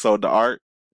part where they sold the art?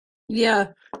 Yeah.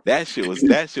 That shit was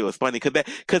funny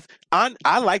because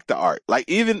I like the art. Like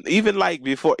even like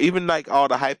before, even like all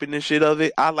the hyping and shit of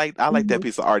it. I like that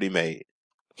piece of art he made.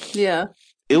 Yeah.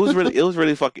 It was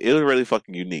really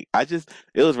fucking unique. I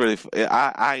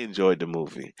enjoyed the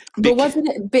movie. But wasn't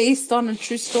it based on a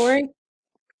true story?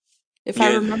 If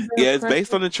I remember it's correctly?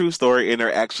 based on a true story, and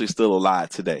they're actually still alive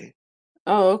today.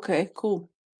 Oh, okay, cool.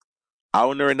 I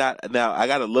wonder or not. Now I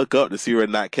gotta look up to see whether or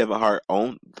not Kevin Hart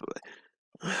owned.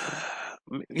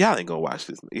 Y'all ain't gonna watch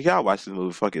this. Y'all watch this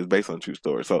movie. Fuck, it's based on a true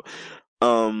story. So,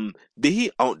 did he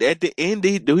own at the end?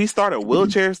 Do he start a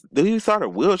wheelchair? Do he start a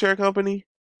wheelchair company?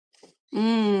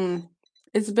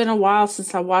 It's been a while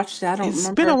since I watched it. I don't remember.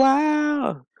 It's been a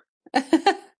while.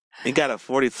 It got a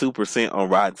 42% on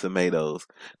Rotten Tomatoes.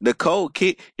 Nicole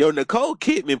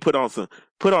Kidman put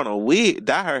on a wig,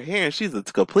 dye her hair, and she's a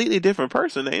completely different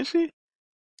person, ain't she?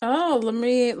 Oh, let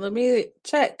me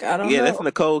check. I don't know. Yeah, that's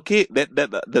Nicole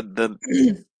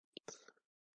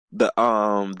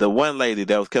the one lady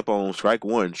that was kept on strike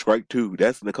one, strike two.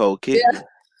 That's Nicole Kidman.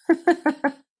 Yeah.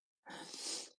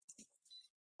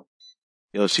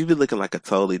 Yo, she be looking like a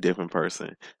totally different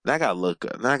person. Now I gotta look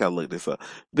this up.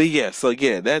 But yeah, so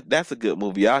yeah, that's a good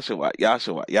movie. Y'all should watch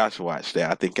that.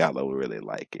 I think y'all will really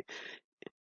like it.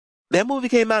 That movie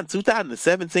came out in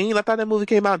 2017. I thought that movie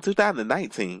came out in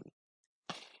 2019.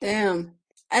 Damn.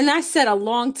 And I said a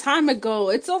long time ago.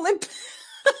 It's only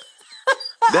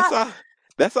That's all.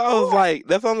 That's all I was like.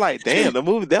 That's all I'm like. Damn, the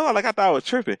movie. That's all like I thought I was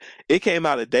tripping. It came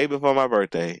out a day before my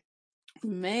birthday.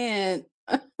 Man.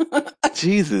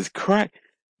 Jesus Christ.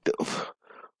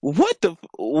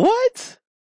 What?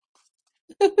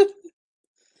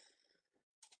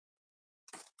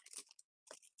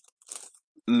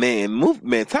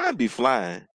 Man, time be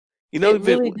flying. You know, It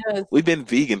really does. we've been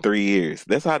vegan 3 years.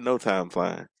 That's how I know time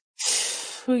flying.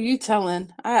 Who you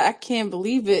telling? I can't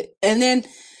believe it. And then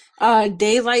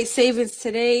daylight savings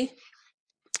today.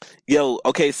 Yo,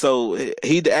 okay, so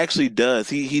he actually does.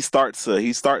 He starts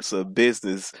a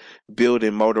business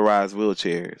building motorized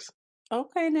wheelchairs.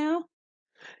 Okay, now.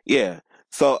 Yeah.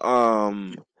 So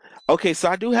Okay, so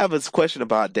I do have a question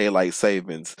about daylight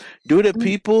savings. Mm. Do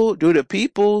the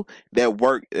people that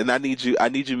work, and I need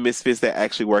you misfits that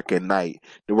actually work at night,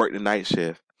 to work the night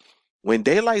shift. When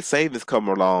daylight savings come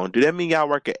along, do that mean y'all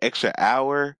work an extra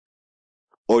hour,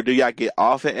 or do y'all get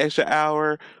off an extra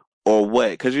hour, or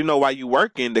what? Because you know while you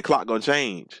working, the clock gonna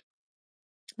change.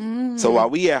 So Mm. while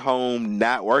we at home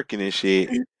not working and shit,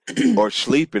 or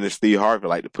sleeping, as Steve Harvey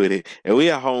like to put it, and we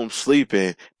at home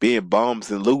sleeping, being bums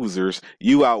and losers,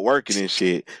 you out working and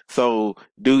shit. So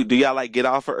do y'all like get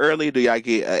off early? Do y'all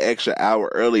get an extra hour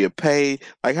earlier pay?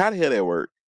 Like how the hell that work?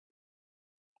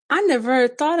 I never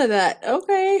thought of that.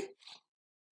 Okay.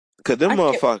 Cause them I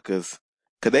can't. motherfuckers,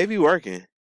 cause they be working,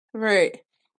 Right.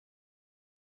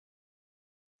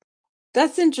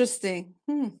 That's interesting.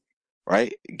 Hmm.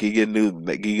 right? Get you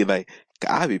like,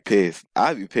 I be pissed.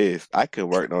 I be pissed. I couldn't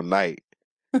work no night.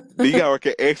 Do you gotta work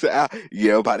an extra hour?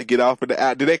 Yeah, I'm about to get off in the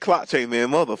hour. Do that clock change, man?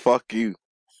 Motherfuck you.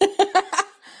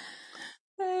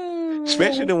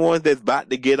 Especially Oh, the ones that's about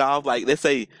to get off. Like, let's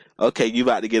say, okay, you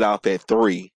about to get off at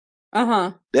 3. man.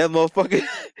 Uh-huh. That motherfucker,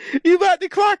 you about to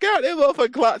clock out. That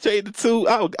motherfucker clock change to 2.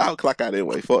 I'll clock out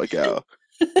anyway. Fuck y'all.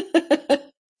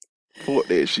 Fuck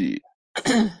that shit.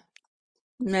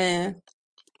 Man,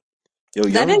 Yo,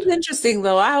 that young, is interesting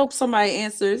though. I hope somebody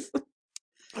answers.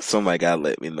 somebody gotta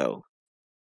let me know.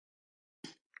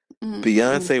 Mm-mm.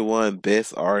 Beyonce won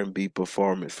Best R&B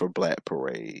Performance for Black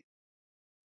Parade.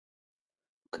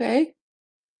 Okay.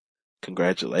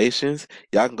 Congratulations.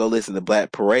 Y'all can go listen to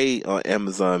Black Parade on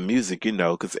Amazon Music, you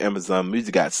know, because Amazon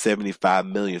Music got 75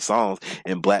 million songs,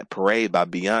 and Black Parade by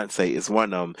Beyonce is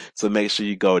one of them. So make sure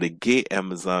you go to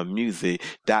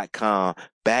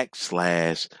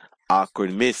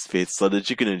getamazonmusic.com/awkward misfits so that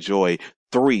you can enjoy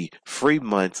 3 free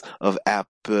months of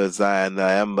Amazon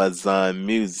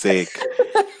Music.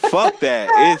 Fuck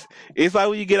that. It's like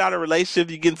when you get out of a relationship,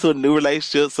 you get into a new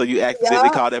relationship, so you accidentally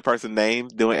Yeah. call that person name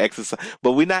doing exercise.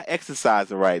 But we're not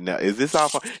exercising right now. Is this all?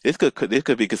 This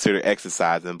could be considered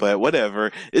exercising, but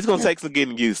whatever. It's gonna take some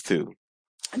getting used to.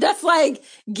 That's like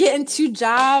getting 2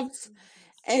 jobs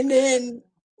and then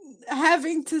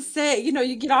having to say,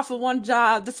 you get off of one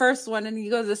job, the first one, and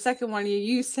you go to the second one, and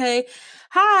you say,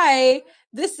 "Hi,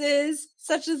 this is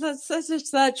such and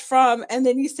such from," and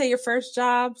then you say your first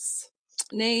job's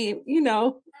name.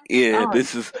 Yeah, Oh,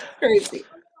 this is crazy.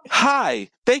 hi.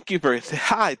 Thank you for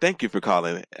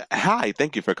calling. Hi,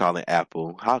 thank you for calling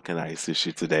Apple. How can I assist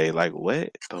you today? Like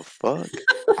what the fuck?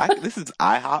 This is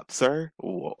IHOP, sir.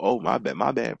 Oh, my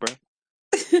bad, bro.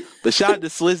 But shout out to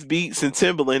Swiss Beats and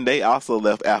Timberland. They also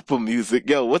left Apple Music.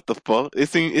 Yo, what the fuck? It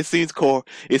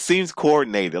seems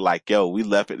coordinated. Like yo, we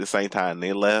left at the same time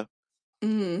they left.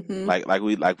 Hmm. Like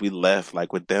we left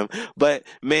like with them. But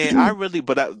man, I really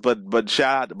but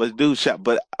shout out but dude shout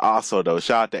but also though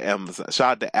shout out to Amazon,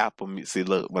 shout out to Apple Music. See,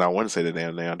 look, when I want to say the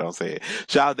damn name, I don't say it.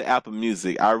 Shout out to Apple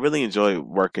Music. I really enjoy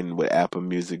working with Apple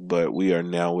Music, but we are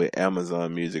now with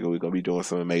Amazon Music, and we're gonna be doing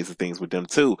some amazing things with them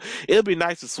too. It'll be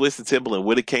nice if Swiss and Timberland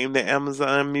would have came to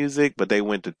Amazon Music, but they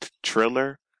went to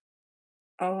Triller.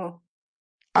 Oh,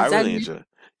 I is that really new? enjoy.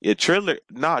 Yeah, Triller.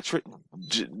 Nah,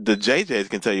 the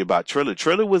JJs can tell you about Triller.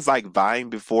 Triller was like Vine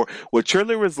before. Well,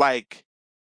 Triller was like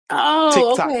Oh,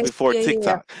 TikTok okay. before Yeah, yeah,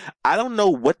 TikTok. I don't know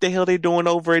what the hell they're doing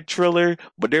over at Triller,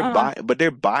 but yeah.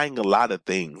 they're buying a lot of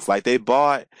things. Like they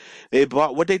bought.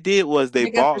 What they did was they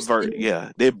They got their bought stimmy.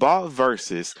 yeah, they bought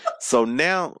Versus. So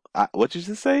now, what you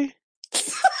just say?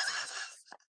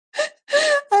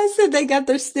 I said they got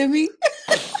their stimmy.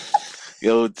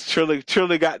 Yo, Triller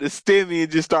got the stimmy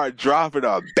and just started dropping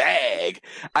a bag.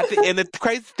 I think, and the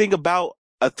crazy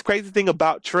thing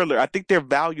about Triller, I think they're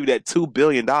valued at $2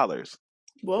 billion.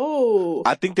 Whoa.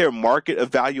 I think their market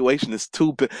evaluation is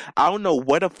I don't know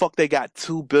where the fuck they got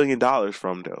 $2 billion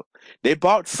from though. They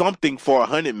bought something for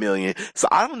 100 million, so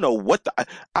I don't know what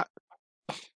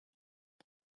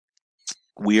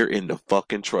we're in the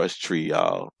fucking trust tree,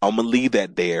 y'all. I'm gonna leave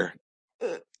that there.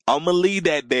 I'm gonna leave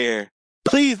that there.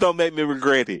 Please don't make me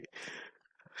regret it.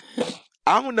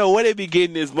 I don't know where they be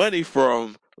getting this money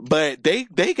from, but they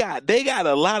got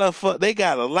a lot of they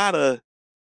got a lot of.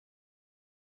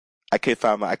 I can't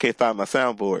find my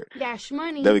soundboard. Dash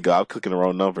money. There we go. I'm clicking the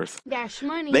wrong numbers. Dash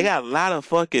money. They got a lot of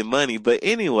fucking money, but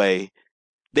anyway,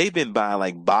 they've been buying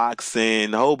like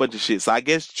boxing, a whole bunch of shit. So I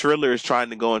guess Triller is trying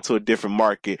to go into a different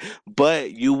market,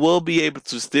 but you will be able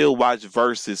to still watch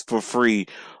Versus for free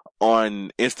on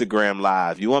Instagram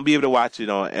Live. You won't be able to watch it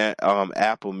on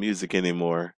Apple Music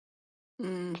anymore.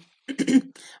 Mm.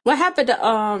 What happened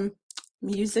to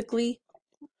Musically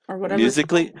or whatever it's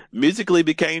called? Musically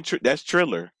became that's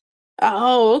Triller.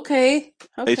 Oh, okay.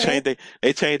 They Okay. changed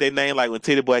they changed their name like when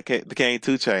Titty Boy became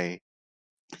 2 Chain.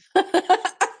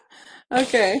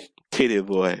 Okay. Titty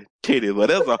boy. Titty boy.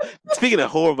 That's all. Speaking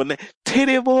of horrible name,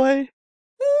 Titty boy.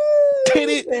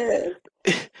 Titty. Man.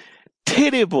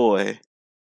 Titty boy.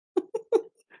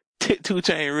 2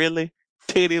 Chain, really?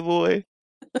 Titty boy.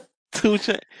 2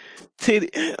 Chain. Titty.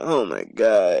 Oh my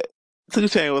God. 2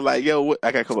 Chain was like, yo,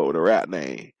 I gotta come up with a rap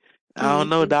name. I don't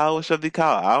know, dog. What should I be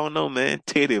called? I don't know, man.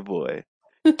 Titty boy.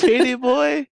 Titty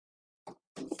boy.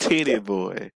 Titty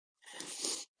boy.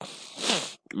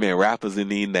 Man, rappers in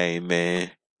these names,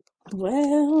 man.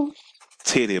 Well.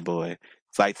 Titty boy.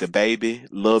 It's like the baby,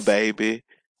 little baby,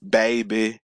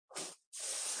 baby,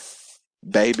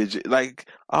 like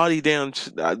all these damn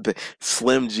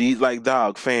Slim G, like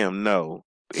dog, fam, no.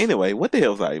 Anyway, what the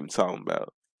hell was I even talking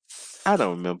about? I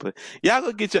don't remember. Y'all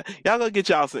go get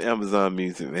y'all some Amazon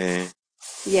Music, man.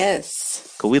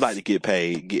 Yes. Cause we like to get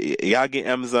paid. Y'all get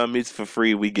Amazon Music for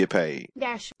free, we get paid.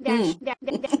 Dash money.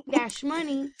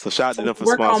 So shout out to them for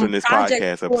Work on sponsoring this projects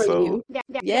podcast for episode. you.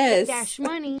 Yes. Dash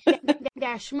money.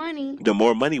 Dash money. The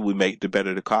more money we make, the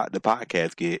better the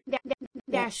podcast get.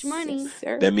 Dash money. Yes,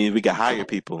 sir. That means we can hire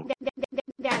people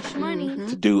Dash money. Mhm.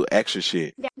 to do extra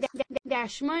shit.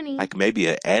 Dash money. Like maybe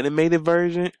an animated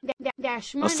version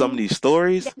Dash of money. some of these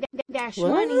stories. Dash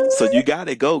What? money. So you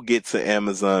gotta go get to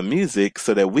Amazon Music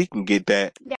so that we can get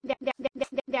that.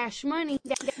 Dash money.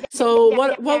 So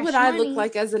what would I Dash look money.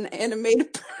 like as an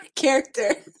animated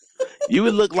character? You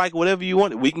would look like whatever you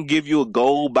want. We can give you a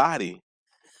gold body.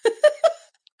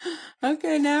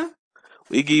 Okay, now.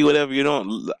 We give you whatever you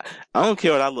don't. I don't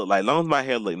care what I look like. As long as my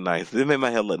hair look nice. It make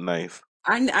my hair look nice.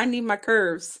 I need my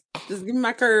curves. Just give me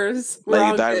my curves. We're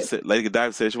all good. Lady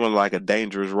Godiva said she wanted like a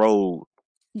dangerous road.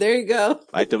 There you go.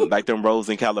 Like them roads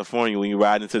in California when you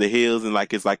ride into the hills and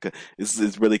like it's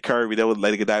really curvy. That what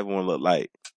Lady Godiva want to look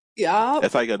like. Yeah.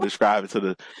 That's how you gotta describe it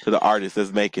to the artist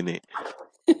that's making it.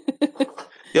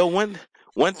 Yo, one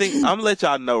thing I'm gonna let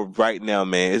y'all know right now,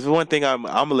 man. It's one thing I'm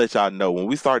gonna let y'all know when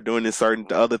we start doing this certain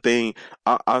other thing.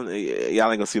 Y'all ain't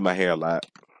gonna see my hair a lot.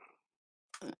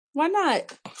 Why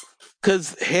not?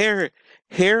 Cause hair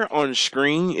on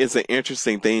screen is an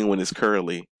interesting thing when it's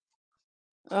curly.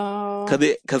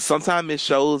 Cause sometimes it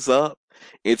shows up,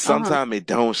 and sometimes it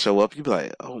don't show up. You be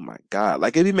like, oh my God,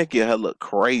 like it be making your hair look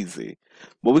crazy.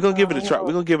 But we're gonna give it a try.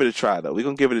 We're gonna give it a try though. We're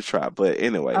gonna give it a try. But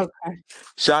anyway, Okay.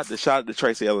 shout out to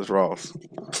Tracy Ellis Ross.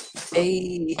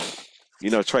 Hey. You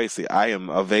know, Tracy, I am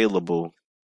available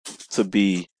to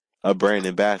be a brand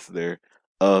ambassador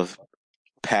of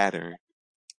Pattern.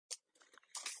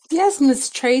 Yes, Miss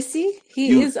Tracy.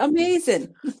 He is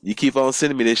amazing. You keep on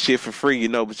sending me this shit for free, you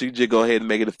know, but you can just go ahead and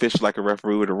make it official like a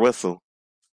referee with a whistle.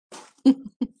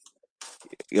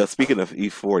 Yo, speaking of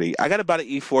E40, I got about an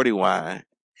E40 wine.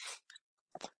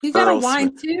 You got a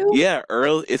wine too? Yeah,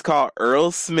 it's called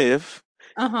Earl Smith.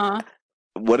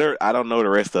 Whatever, I don't know the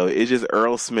rest of it. It's just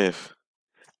Earl Smith.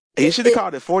 He should have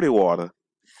called it 40 water.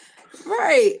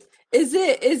 Right. Is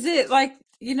it like,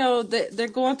 you know, they're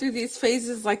going through these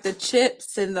phases like the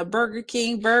chips and the Burger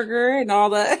King burger and all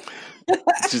that?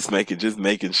 just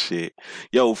making shit.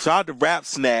 Yo, shout out to Rap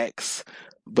Snacks.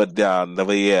 But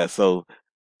yeah, so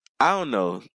I don't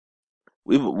know.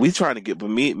 We trying to get, but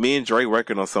me and Dre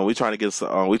working on something. We trying to get us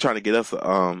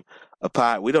a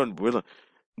pot.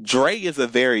 Dre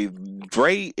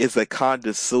is a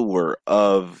connoisseur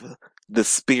of the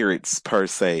spirits per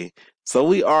se. So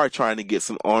we are trying to get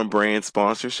some on-brand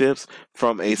sponsorships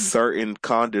from a certain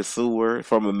connoisseur,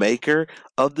 from a maker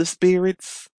of the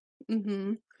spirits.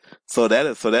 Mm-hmm. So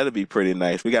that'll be pretty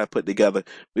nice. We're gonna put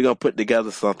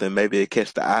together something. Maybe it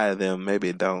catch the eye of them. Maybe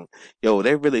it don't. Yo,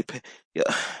 they really.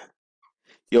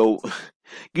 Yo,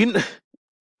 you know,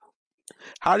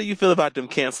 how do you feel about them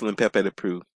canceling Pepe Le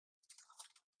Pew?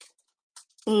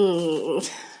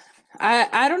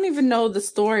 I don't even know the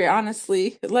story,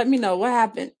 honestly. Let me know what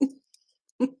happened.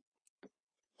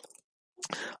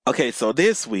 Okay, so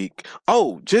this week,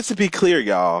 just to be clear,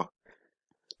 y'all,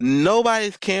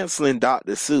 nobody's canceling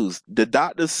Dr. Seuss. The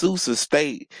Dr. Seuss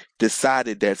estate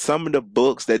decided that some of the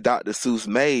books that Dr. Seuss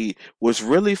made was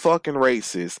really fucking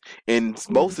racist. And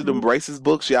most of them racist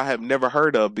books y'all have never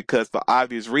heard of because for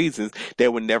obvious reasons, they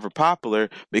were never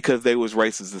popular because they was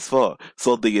racist as fuck.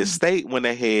 So the estate went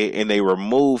ahead and they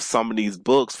removed some of these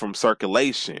books from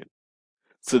circulation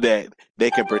so that they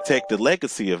can protect the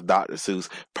legacy of Dr. Seuss.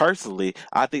 Personally,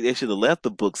 I think they should have left the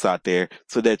books out there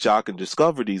so that y'all can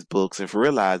discover these books and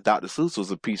realize Dr. Seuss was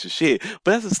a piece of shit.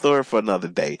 But that's a story for another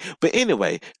day. But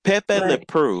anyway, Pepe Le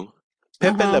Pew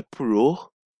has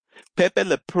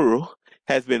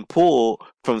been pulled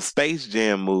from Space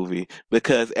Jam movie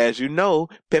because, as you know,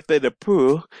 Pepe Le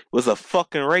Pew was a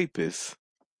fucking rapist.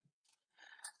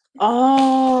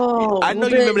 Oh, I know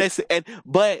you remember that,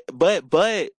 but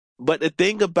But the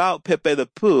thing about Pepe the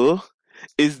Pooh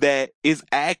is that it's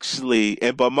actually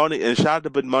and Bomoni and shout out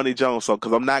to Bomoni Jones, so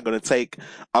because I'm not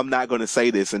gonna say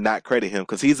this and not credit him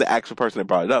because he's the actual person that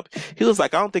brought it up. He was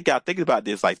like, I don't think y'all thinking about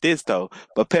this like this though,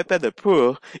 but Pepe the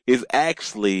Pooh is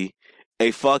actually a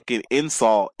fucking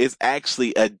insult. It's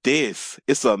actually a diss.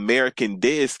 It's an American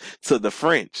diss to the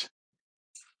French.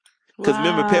 Because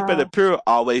remember, Pepe the Wow. Pooh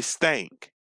always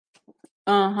stank.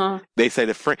 Uh-huh. They say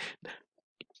the French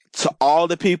to all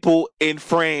the people in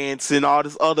France and all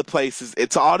these other places,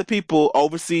 and to all the people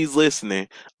overseas listening,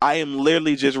 I am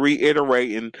literally just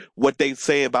reiterating what they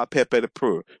say about Pepe the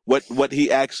Pooh, what he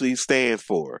actually stands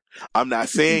for. I'm not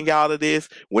saying y'all of this.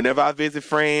 Whenever I visit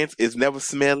France, it's never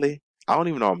smelly. I don't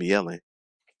even know I'm yelling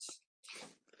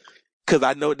because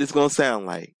I know what this is gonna sound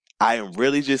like. I am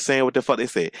really just saying what the fuck they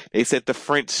said. They said the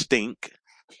French stink.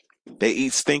 They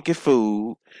eat stinky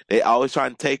food. They always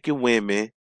trying to take your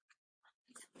women.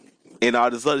 And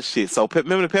all this other shit. So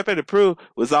remember, Pepe the Pooh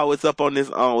was always up on this.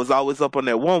 Was always up on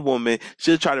that one woman.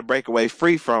 She'll try to break away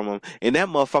free from him, and that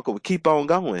motherfucker would keep on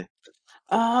going.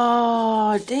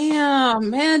 Oh, damn,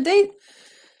 man.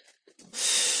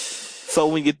 So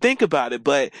when you think about it,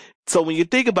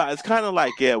 it's kind of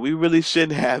like, yeah, we really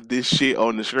shouldn't have this shit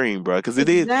on the screen, bro, because it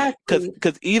is, Exactly.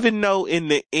 because even though in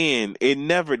the end, they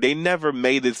never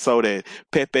made it so that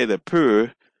Pepe the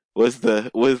Pooh was a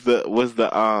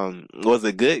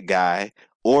good guy,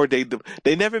 or they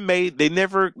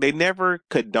never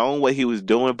condoned what he was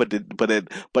doing, but at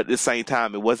the same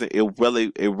time, it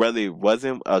really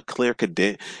wasn't a clear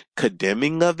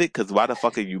condemning of it, because why the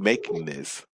fuck are you making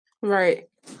this? Right.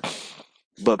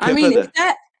 But I Pepe mean, the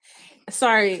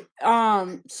sorry.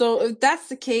 So if that's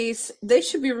the case, they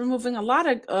should be removing a lot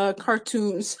of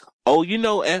cartoons. Oh,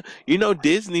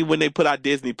 Disney, when they put out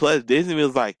Disney Plus, Disney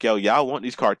was like, yo, y'all want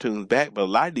these cartoons back, but a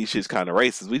lot of these shit's kind of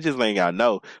racist. We just letting y'all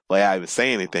know, but I even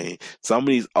say anything. Some of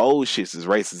these old shits is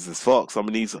racist as fuck. Some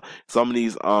of these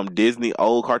Disney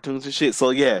old cartoons and shit. So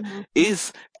yeah,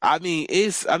 Mhm. I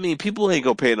mean, people ain't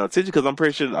gonna pay no attention because I'm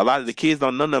pretty sure a lot of the kids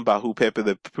don't know nothing about who Pepe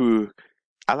the Pooh.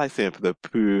 I like saying the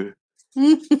Pooh.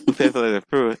 Pepe Le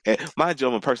Pew. And mind you,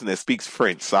 I'm a person that speaks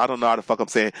French, so I don't know how the fuck I'm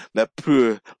saying Le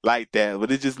Pew like that, but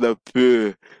it's just Le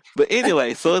Pew. But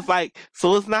anyway, so it's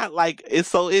not like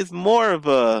it's more of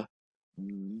a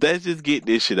let's just get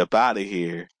this shit up out of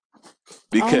here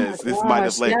Oh my because this might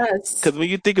have gosh, like yes. because when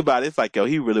you think about it, it's like yo,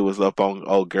 he really was up on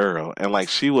old girl, and like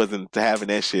she wasn't having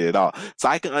that shit at all. So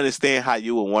I can understand how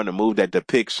you would want to move that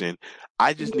depiction.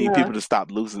 I just need Yeah. people to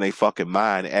stop losing their fucking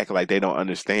mind and acting like they don't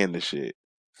understand the shit.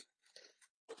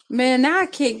 Man, now I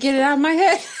can't get it out of my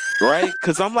head. Right?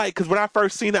 Because when I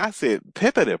first seen it, I said,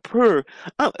 Pepe the Pooh,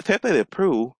 Pepe the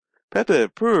Pooh, Pepe the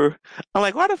Pooh. I'm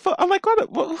like, why the fuck? I'm like,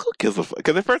 who gives a fuck?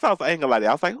 Because at first I was angry like that.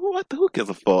 I was like, who gives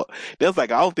a fuck? Then I was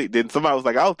like, I don't think, then somebody was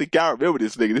like, I don't think y'all remember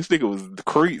this nigga. This nigga was the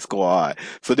Creed Squad.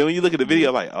 So then when you look at the video,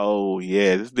 I'm like, oh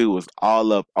yeah, this dude was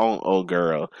all up on old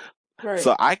girl. Right.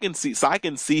 So I can see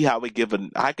how it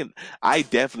I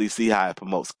definitely see how it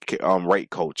promotes rape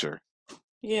culture.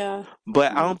 Yeah.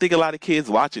 But I don't think a lot of kids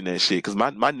watching that shit because my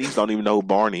niece don't even know who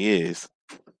Barney is.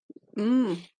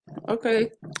 Okay.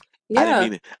 Yeah.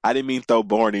 I didn't mean throw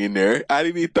Barney in there. I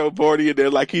didn't mean throw Barney in there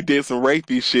like he did some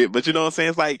rapey shit. But you know what I'm saying?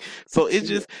 It's like so it's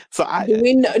just so I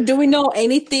Do we know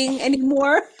anything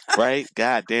anymore? right?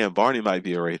 God damn, Barney might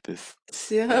be a rapist.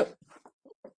 Yep.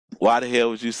 Why the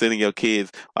hell was you sending your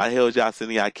kids? Why the hell was y'all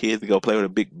sending y'all kids to go play with a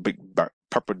big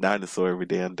purple dinosaur every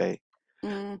damn day?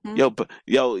 Mm-hmm.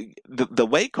 The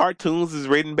way cartoons is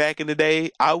written back in the day,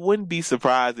 I wouldn't be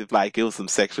surprised if like it was some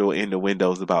sexual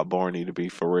innuendos about Barney, to be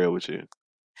for real with you.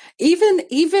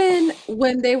 Even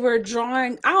when they were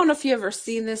drawing, I don't know if you ever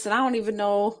seen this, and I don't even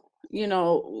know,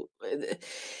 what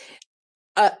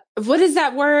is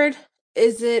that word?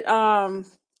 Is it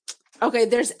okay,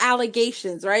 there's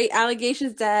allegations, right?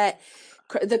 Allegations that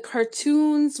the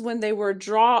cartoons when they were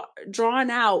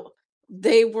drawn out,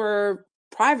 they were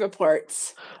private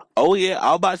parts. Oh yeah, I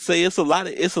was about to say it's a lot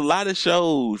of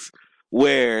shows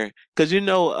where because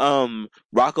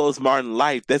Rocco's Martin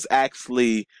Life, that's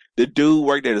actually the dude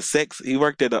worked at he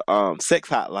worked at a sex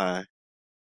hotline.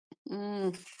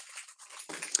 Mm.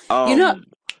 You know,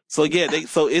 So yeah,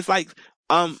 it's like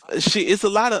it's a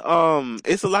lot of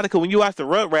cause when you watch the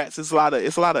Rugrats, it's a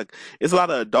lot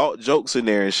of adult jokes in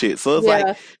there and shit. So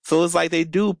yeah, it's like they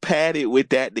do pad it with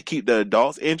that to keep the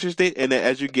adults interested, and then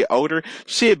as you get older,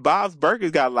 shit, Bob's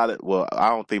Burgers got a lot of. Well, I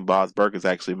don't think Bob's Burgers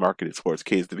actually marketed towards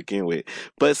kids to begin with,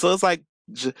 but it's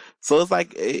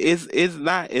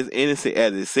not as innocent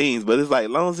as it seems, but it's like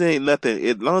as long as it ain't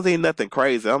nothing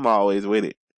crazy, I'm always with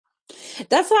it.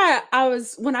 That's why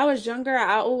when I was younger,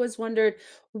 I always wondered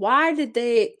why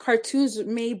did cartoons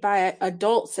made by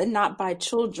adults and not by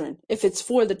children if it's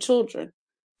for the children.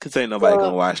 Cause ain't nobody So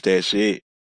gonna watch that shit.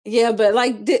 yeah, but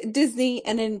like Disney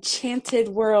and Enchanted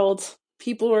World,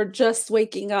 people are just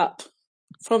waking up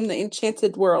from the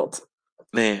Enchanted World.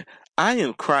 Man, I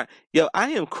am crying. Yo,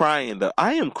 I am crying though.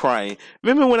 I am crying.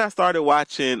 Remember when I started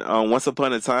watching Once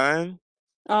Upon a Time?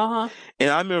 Uh-huh. And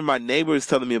I remember my neighbor was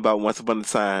telling me about Once Upon a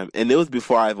Time, and it was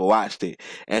before I ever watched it.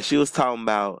 And she was talking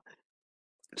about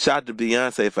shout out to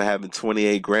Beyonce for having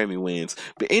 28 Grammy wins.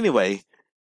 But anyway,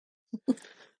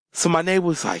 so my neighbor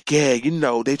was like, yeah,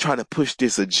 they trying to push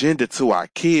this agenda to our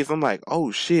kids. I'm like, oh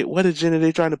shit, what agenda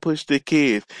they trying to push to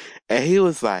kids? And she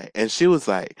was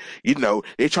like,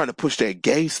 they trying to push that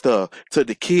gay stuff to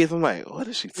the kids. I'm like, what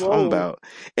is she talking Whoa. about?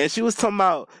 And she was talking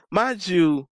about, mind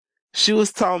you, what she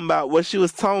was talking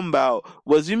about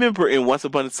was, you remember in Once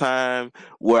Upon a Time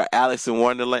where Alice in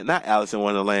Wonderland, not Alice in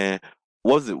Wonderland,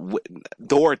 what was it?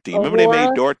 Dorothy. Remember they made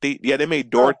Aurora? Dorothy? Yeah, they made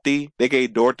Oh, Dorothy. They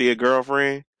gave Dorothy a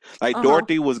girlfriend. Like uh-huh.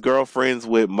 Dorothy was girlfriends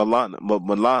with Mulan.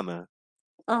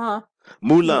 Uh-huh. Mulan.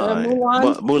 Mulan?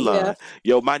 Yeah. Mulan.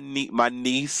 Yo, my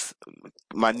niece,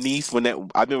 when I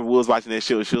remember we was watching that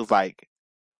show, she was like,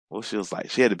 well, she was like,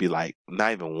 she had to be like,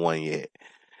 not even one yet.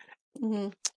 Mm-hmm.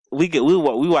 We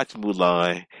watch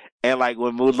Mulan, and like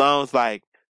when Mulan's like,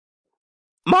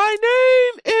 my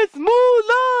name is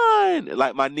Mulan,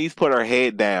 like my niece put her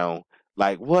head down,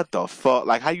 like what the fuck,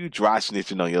 like how you dry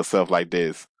snitching on yourself like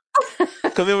this?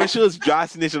 Cause remember she was dry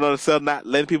snitching on herself, not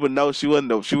letting people know she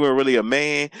wasn't really a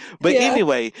man. But Yeah.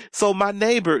 anyway, so my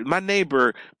neighbor, mind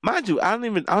you, I don't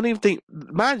even think,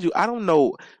 mind you, I don't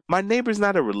know, my neighbor's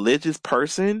not a religious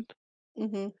person,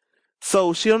 Mm-hmm.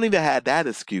 so she don't even have that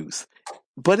excuse.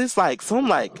 But it's like, so I'm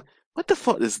like, what the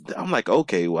fuck is? I'm like,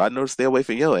 okay, well, I know to stay away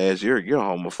from your ass. You're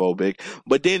homophobic.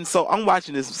 But then, so I'm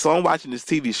watching this. So I'm watching this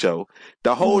TV show.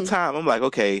 The whole Mm-hmm. time, I'm like,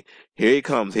 okay, here it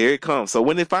comes, here it comes. So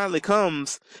when it finally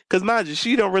comes, because mind you,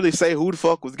 she don't really say who the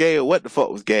fuck was gay or what the fuck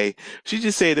was gay. She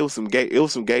just said it was some gay. It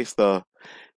was some gay stuff.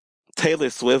 Taylor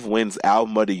Swift wins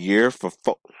album of the year for.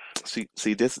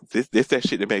 See this that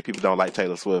shit that make people don't like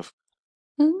Taylor Swift.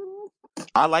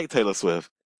 I like Taylor Swift.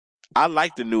 I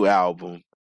like the new album.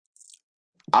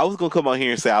 I was gonna come on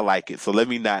here and say I like it, so let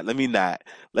me not. I don't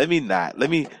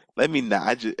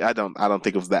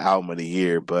think it was the album of the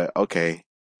year, but okay.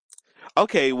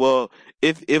 Okay, well,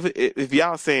 if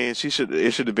y'all saying it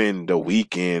should have been The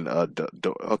Weeknd.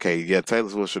 Okay, yeah, Taylor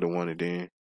Swift should have won it then.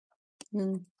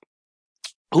 Mm-hmm.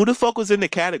 Who the fuck was in the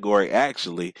category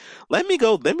actually? Let me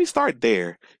start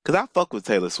there, cause I fuck with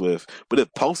Taylor Swift. But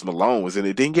if Post Malone was in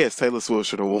it, then yes, Taylor Swift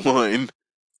should have won.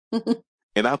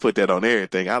 And I put that on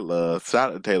everything I love.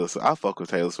 Shout out to Taylor Swift. I fuck with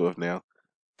Taylor Swift now.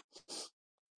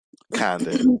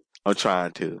 Kinda. I'm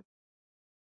trying to.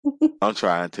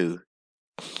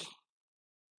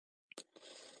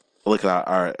 Look at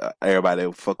our everybody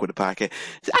that fuck with the podcast.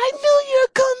 I knew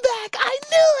you'd come back. I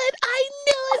knew it.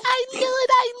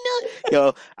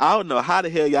 Yo, I don't know how the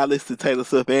hell y'all listen to Taylor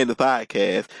Swift and the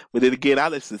podcast, but then again, I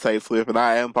listen to Taylor Swift and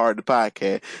I am part of the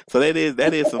podcast. So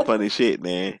that is some funny shit,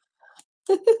 man.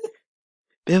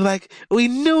 They're like, we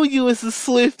knew you was a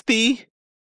Swiftie.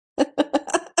 But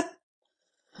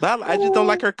I just don't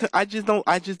like her. I just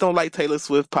don't like Taylor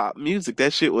Swift pop music.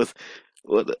 That shit was,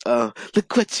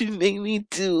 look what you made me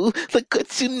do. Look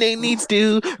what you made me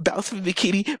do. Bounce for me,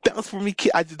 kitty. Bounce for me,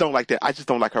 kitty. I just don't like that. I just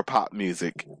don't like her pop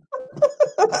music.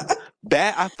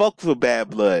 I fucks with Bad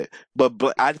Blood, but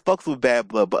I fucks with Bad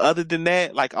Blood. But other than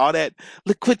that, like all that,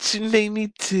 look what you made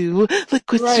me do.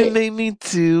 Look what you Right. made me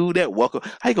do. That welcome.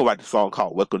 How you gonna write a song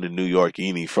called "Welcome to New York"?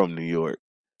 Any from New York,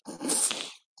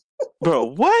 bro?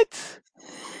 What?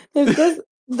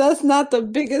 That's not the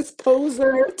biggest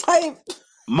poser type.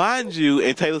 Mind you,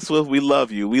 and Taylor Swift, we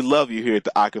love you. We love you here at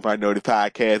the Occupy Minority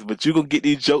Podcast, but you gonna get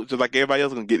these jokes just like everybody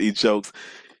else gonna get these jokes.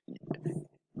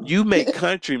 You make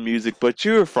country music, but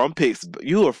you're from Pittsburgh.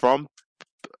 You are from,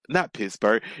 not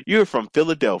Pittsburgh. You're from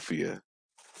Philadelphia.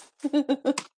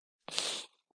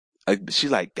 She's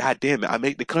like, God damn it, I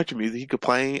make the country music. He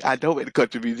complain. I don't make the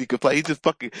country music. He complain. He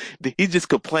just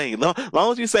complain.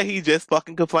 Long as you say he just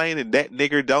fucking complain and that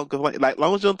nigger don't complain. Like,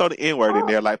 long as you don't throw the N-word in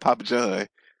there like Papa John.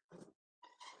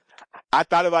 I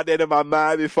thought about that in my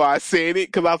mind before I said it,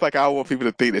 because I was like, I don't want people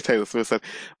to think that Taylor Swift said,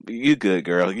 you good,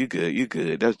 girl. You good. You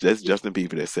good. That's Justin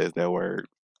Bieber that says that word.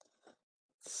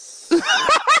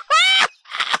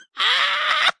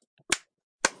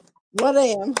 What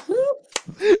am?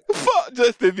 Fuck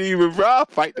Justin Bieber, bro. I'll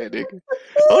fight that nigga.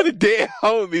 On the dead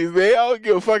homies, man. I don't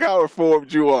give a fuck how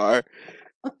reformed you are.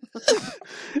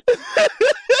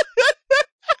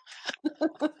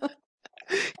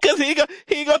 Cause he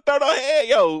gonna throw no hand,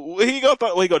 yo. He gonna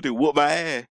throw. What he gonna do? Whoop my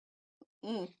ass?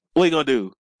 Mm. What you gonna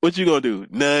do? What you gonna do?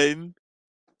 Nothing.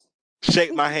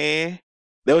 Shake my hand.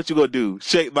 That what you gonna do?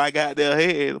 Shake my goddamn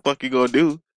hand. The fuck you gonna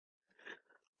do?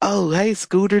 Oh, hey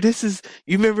Scooter, this is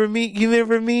you remember me? You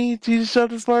remember me, Jesus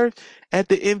Shuttlesworth, at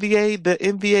the NBA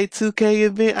 2K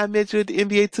event? I met you at the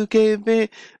NBA 2K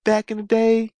event back in the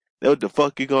day. That what the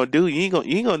fuck you gonna do? You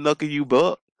ain't gonna knuckle you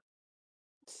buck.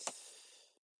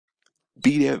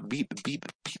 Beat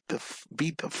the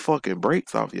fucking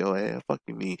brakes off your ass.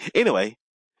 Fucking me. Anyway,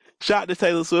 shout out to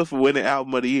Taylor Swift for winning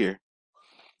album of the year.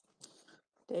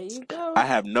 There you go. I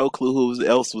have no clue who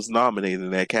else was nominated in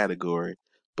that category,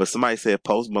 but somebody said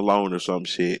Post Malone or some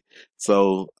shit.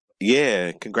 So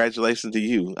yeah, congratulations to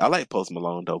you. I like Post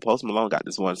Malone though. Post Malone got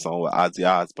this one song with Ozzy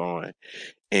Osbourne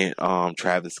and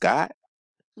Travis Scott.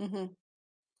 Mm-hmm.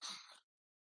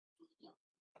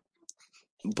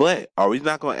 But are we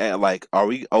not gonna act like are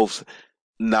we? Oh,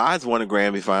 Nas won a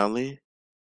Grammy finally.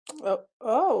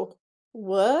 Oh,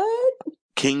 what?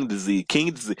 King Disease.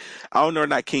 I don't know if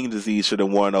not King Disease should have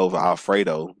won over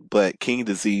Alfredo, but King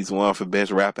Disease won for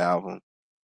best rap album.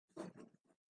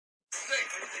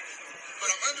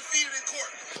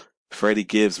 Freddie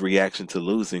Gibbs' reaction to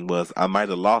losing was, "I might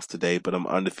have lost today, but I'm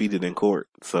undefeated in court."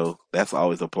 So that's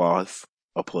always a plus.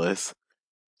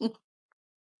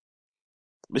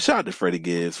 But shout out to Freddie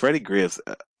Gibbs. Freddie Gibbs,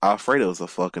 Alfredo's a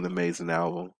fucking amazing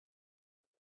album.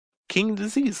 King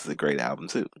Disease is a great album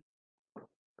too.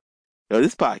 Yo,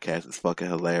 this podcast is fucking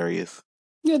hilarious.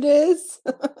 It is.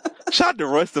 Shout out to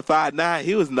Royce da 5'9".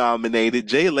 He was nominated.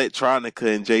 Jay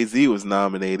Electronica and Jay-Z was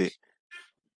nominated.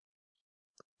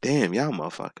 Damn, y'all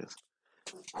motherfuckers.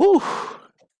 Whew.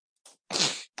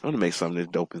 I want to make something as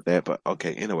dope as that, but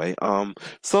okay. Anyway,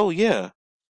 so yeah,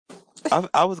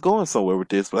 I was going somewhere with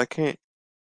this, but I can't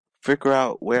figure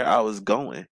out where I was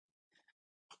going.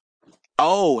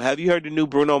 Oh, have you heard the new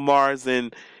Bruno Mars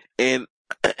and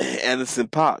Anderson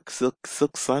 .Paak,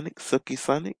 Silky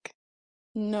Sonic?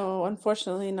 No,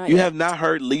 unfortunately not You yet. have not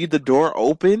heard "Leave the Door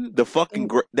Open"? The fucking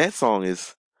that song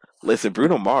is. Listen,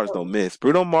 Bruno Mars don't miss.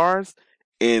 Bruno Mars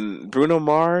and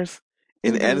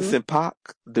Anderson .Paak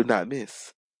do not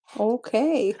miss.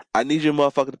 Okay. I need your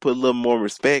motherfucker to put a little more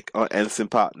respect on Anderson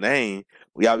 .Paak's name.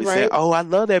 We always saying, "Oh, I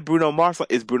love that Bruno Mars song."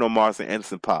 It's Bruno Mars and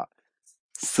Anderson .Paak.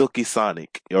 Silky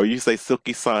Sonic, or you say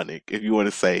Silky Sonic if you want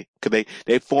to say, because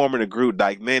they forming a group.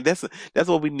 Like, man, that's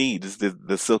what we need is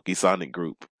the Silky Sonic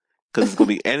group, because it's gonna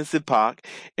be Anderson .Paak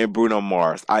and Bruno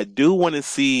Mars. I do want to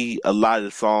see a lot of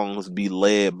the songs be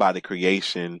led by the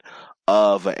creation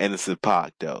of Anderson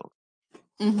 .Paak though.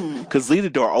 Because "Leave the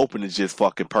Door Open" is just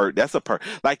fucking that's a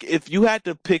like, if you had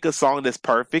to pick a song that's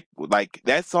perfect, like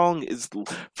that song is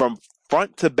from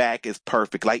front to back is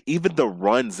perfect. Like even the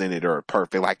runs in it are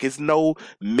perfect. Like it's no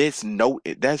miss note.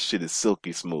 That shit is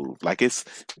silky smooth. Like it's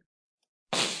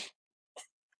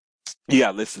you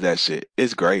gotta listen to that shit.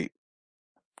 It's great.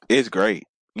 It's great.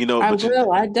 You know, I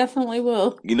will. I definitely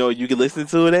will. You know, you can listen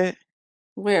to it at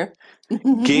where?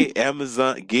 Get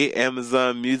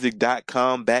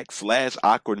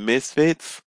AmazonMusic.com/Awkward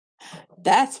Misfits.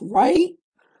 That's right.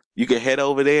 You can head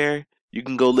over there. You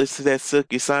can go listen to that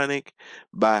Silky Sonic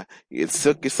by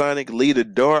Silky Sonic, "Leave the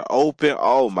Door Open."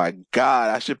 Oh my God.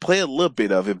 I should play a little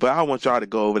bit of it, but I want y'all to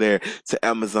go over there to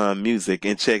Amazon Music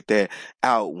and check that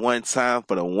out one time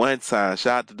for the one time.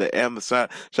 Shout out to Amazon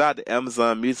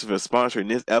Music for sponsoring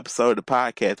this episode of the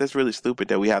podcast. That's really stupid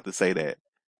that we have to say that.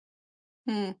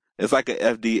 It's like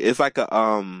it's like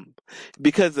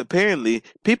because apparently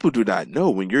people do not know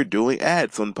when you're doing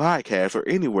ads on podcasts or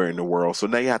anywhere in the world. So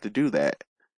now you have to do that.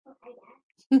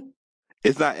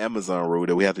 It's not Amazon rule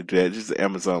that we have to do that. It's just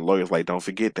Amazon lawyers like, don't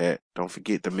forget that. Don't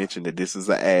forget to mention that this is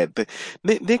an ad.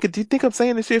 Nigga, do you think I'm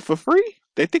saying this shit for free?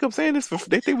 They think we're saying this for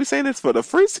the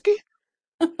frisky?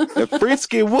 The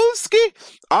frisky wooski?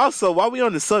 Also, while we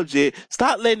on the subject,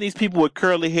 stop letting these people with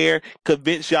curly hair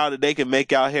convince y'all that they can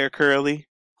make y'all hair curly.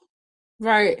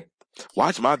 Right.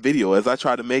 Watch my video as I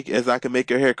can make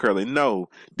your hair curly. No,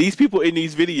 these people in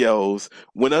these videos,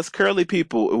 when us curly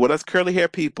hair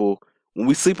people, when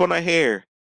we sleep on our hair,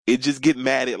 it just get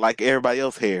matted like everybody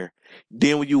else's hair.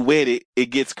 Then when you wet it, it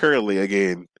gets curly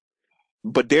again.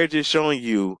 But they're just showing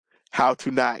you how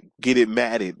to not get it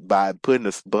matted by putting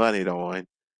a bonnet on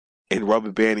and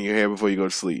rubber banding your hair before you go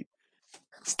to sleep.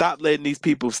 Stop letting these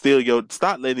people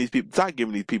stop giving these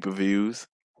people views.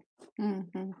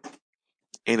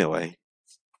 Anyway,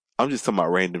 I'm just talking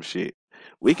about random shit.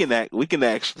 We can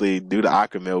actually do the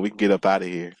Awkward Mail. We can get up out of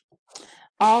here.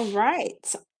 All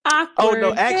right. Awkward. Oh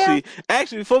no,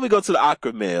 actually, before we go to the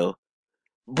Awkward Mail,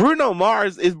 is Bruno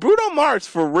Mars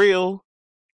for real?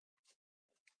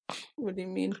 What do you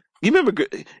mean? You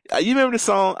remember the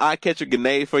song "I Catch a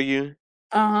Grenade for You"?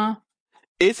 Uh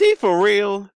Is he for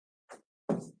real?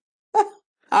 huh.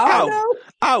 I I don't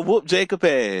I whoop Jacob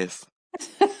ass.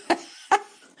 know.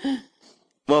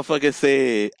 Motherfucker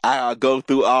said I'll go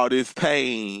through all this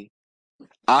pain.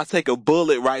 I'll take a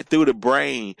bullet right through the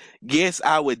brain. Yes,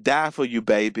 I would die for you,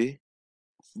 baby,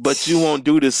 but you won't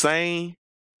do the same.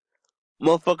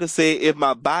 Motherfucker said if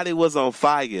my body was on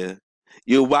fire,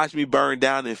 you'll watch me burn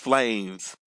down in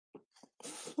flames.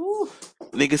 Ooh.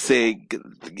 Nigga said,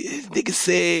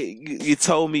 you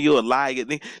told me you a liar.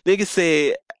 Nigga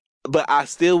said, but I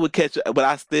still would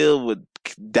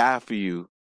die for you.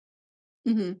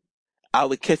 Mm-hmm. I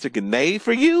would catch a grenade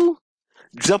for you,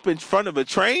 jump in front of a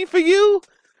train for you.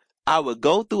 I would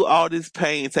go through all this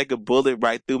pain, take a bullet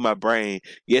right through my brain.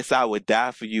 Yes, I would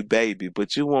die for you, baby,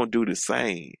 but you won't do the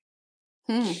same.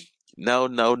 No,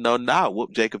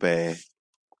 whoop Jacob ass.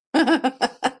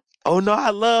 Oh no, I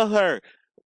love her.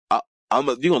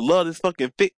 You gonna love this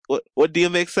fucking fit. What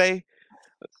DMX say?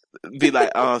 Be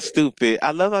like, stupid.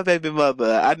 I love my baby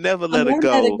mother. I never I let her never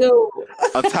let it go. go.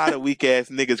 I'm tired of weak ass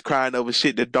niggas crying over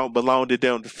shit that don't belong to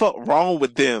them. The fuck wrong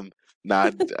with them?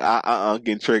 Nah, I'm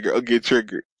getting triggered. I'm getting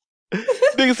triggered.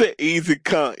 Nigga said easy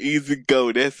come, easy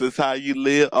go. That's just how you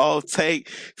live. All take.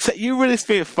 So you really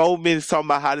spent 4 minutes talking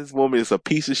about how this woman is a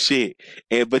piece of shit,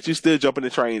 but you still jumping the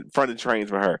train, front of the trains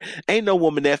for her. Ain't no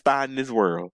woman that fine in this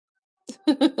world.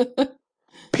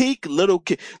 Peak little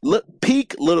Kim. Look,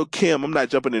 peak little Kim. I'm not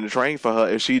jumping in the train for her.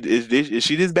 If she is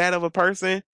she this bad of a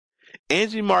person?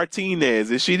 Angie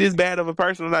Martinez. Is she this bad of a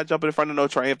person? I'm not jumping in front of no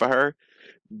train for her.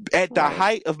 At the Right.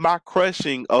 height of my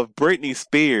crushing of Britney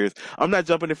Spears, I'm not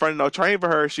jumping in front of no train for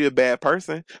her. Is she a bad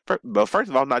person? But first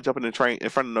of all, I'm not jumping in front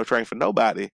of no train for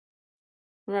nobody.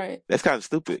 Right. That's kind of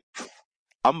stupid.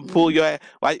 I'm gonna pull your ass.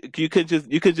 Like you could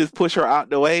just push her out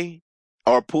the way,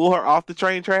 or pull her off the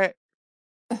train track.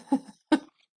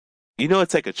 You know, it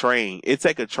take a train. It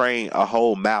take a train a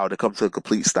whole mile to come to a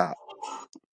complete stop.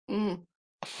 Mm.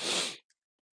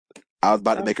 I was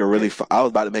about to make a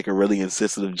really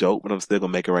insensitive joke, but I'm still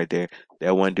gonna make it right there.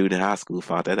 That one dude in high school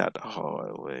found that out the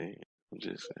hard way. I'm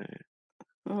just saying.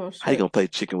 Oh shit. How you gonna play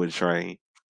chicken with a train?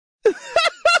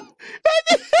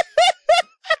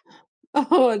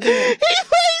 Oh damn. He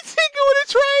played chicken with a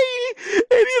train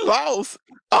and he lost.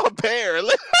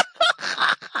 Apparently.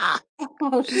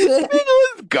 Oh shit. Nigga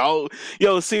was gold.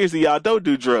 Yo, seriously, y'all, don't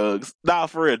do drugs. Nah,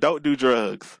 for real, don't do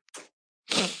drugs.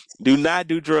 Do not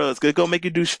do drugs. Cause it's gonna make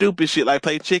you do stupid shit like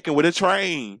play chicken with a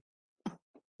train.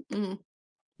 Mm.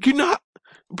 You not,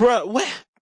 bruh, what?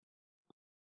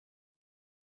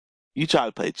 You try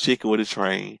to play chicken with a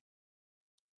train.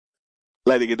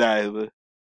 Lady Godiva.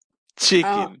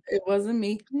 Chicken. It wasn't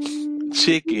me.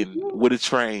 Chicken with a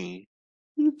train.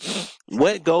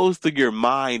 What goes through your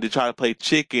mind to try to play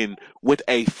chicken with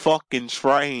a fucking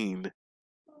train?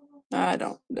 I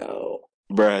don't know.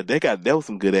 Bruh, that was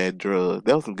some good ass drugs.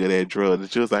 That was some good ass drugs.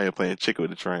 The was out here playing chicken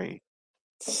with a train.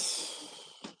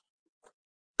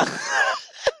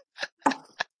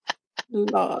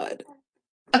 Lord.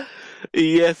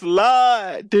 Yes,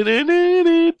 Lord.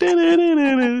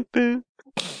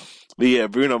 But yeah,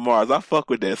 Bruno Mars, I fuck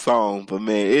with that song, but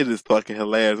man, it is fucking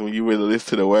hilarious when you really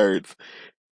listen to the words.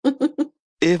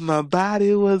 If my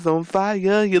body was on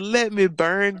fire, you let me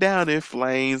burn down in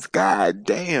flames. God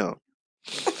damn.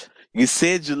 You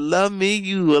said you love me,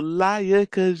 you a liar,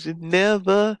 'cause you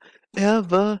never,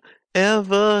 ever,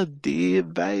 ever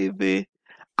did, baby.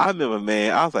 I remember,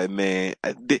 man, I was like, man,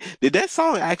 did that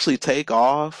song actually take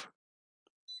off?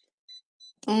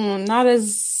 Not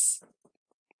as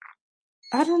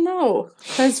I don't know,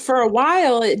 because for a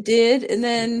while it did, and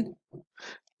then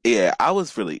Yeah, I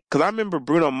was really, cause I remember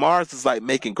Bruno Mars was like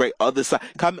making great other side.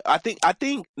 I think,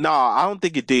 no, I don't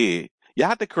think it did. You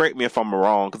have to correct me if I'm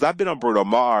wrong, cause I've been on Bruno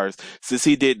Mars since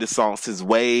he did the song since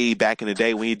way back in the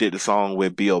day when he did the song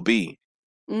with B.O.B.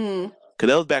 mm, Cause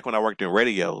that was back when I worked in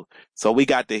radio, so we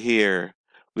got to hear,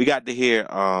 what was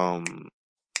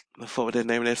the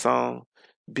name of that song?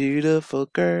 Beautiful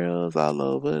girls all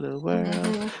over the world.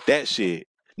 mm-hmm. That shit.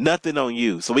 Nothing on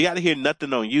You. So we got to hear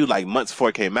Nothing on You like months before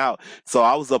it came out. So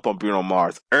I was up on Bruno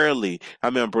Mars early. I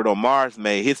remember Bruno Mars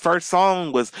made his first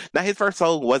song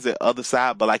wasn't Other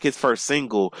Side, but like his first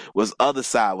single was Other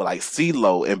Side with like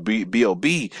CeeLo and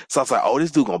B.O.B. So I was like, oh,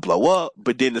 this dude gonna blow up.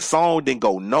 But then the song didn't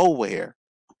go nowhere.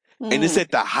 And it's at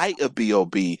the height of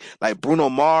B.O.B. Like Bruno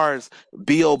Mars,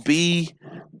 B.O.B.,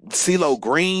 CeeLo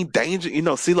Green, Danger,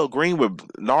 CeeLo Green with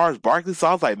Gnarls Barkley. So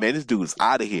I was like, man, this dude's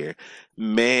out of here.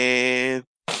 Man,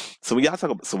 So when y'all talk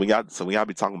about, so when y'all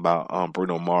be talking about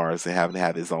Bruno Mars and having to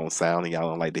have his own sound, and y'all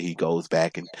don't like that he goes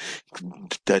back and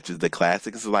touches the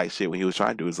classics. It's like shit when he was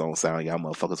trying to do his own sound, y'all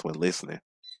motherfuckers weren't listening.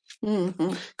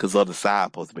 Cause other side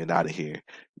supposed to been out of here.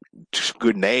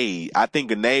 Grenade, I think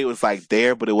Grenade was like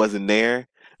there, but it wasn't there.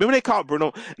 Remember they called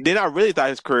Bruno? Then I really thought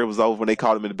his career was over when they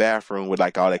called him in the bathroom with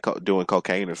like all that doing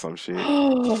cocaine or some shit.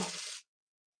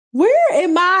 Where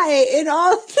am I in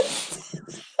all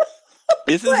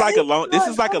This is like a long. This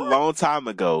is like a long time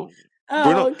ago.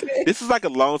 Bruno, okay. this is like a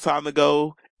long time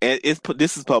ago, and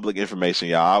this is public information,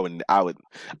 y'all.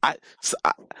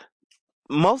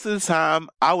 Most of the time,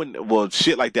 I wouldn't. Well,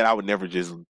 shit like that, I would never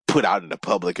just put out in the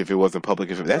public if it wasn't public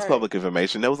information. That's public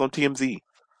information. That was on TMZ.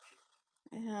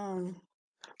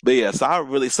 But yeah, so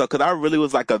because I really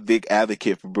was like a big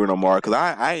advocate for Bruno Mars because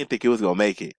I didn't think he was gonna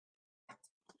make it,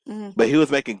 but he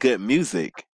was making good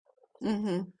music.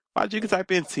 Why'd you can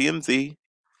type in TMZ,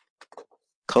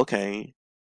 cocaine,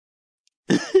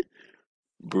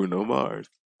 Bruno Mars.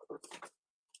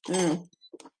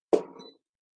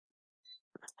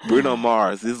 Bruno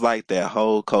Mars is like that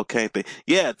whole cocaine thing.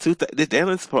 Yeah,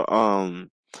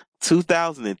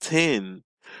 2010.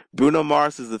 Bruno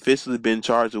Mars has officially been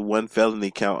charged with one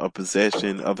felony count of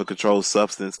possession of a controlled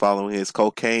substance following his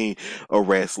cocaine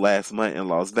arrest last month in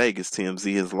Las Vegas.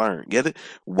 TMZ has learned. Get it?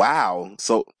 Wow.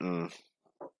 So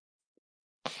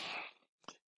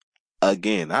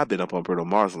again, I've been up on Bruno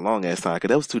Mars a long ass time because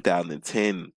that was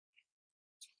 2010.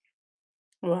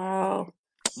 Wow.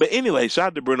 But anyway, shout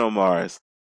out to Bruno Mars.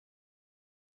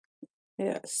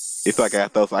 Yes. It's like I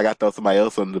got throw somebody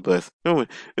else under the bus. Remember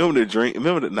the dream?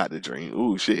 Not the dream.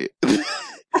 Ooh, shit. I'm just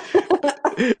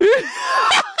making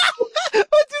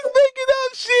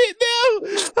up shit now.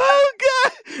 Oh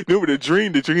god. Remember the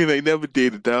dream? The dream they never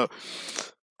did it though.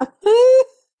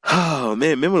 Oh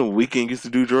man, remember when Weeknd used to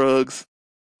do drugs?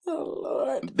 Oh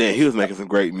Lord. Man, he was making some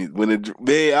great music. Man,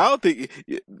 I don't think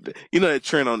that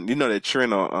trend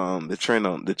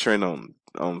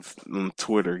on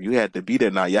Twitter. You had to be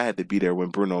there now. Y'all had to be there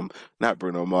when not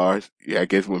Bruno Mars. Yeah, I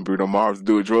guess when Bruno Mars was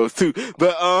doing drugs too.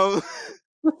 But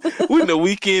when the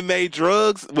Weeknd made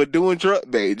drugs, made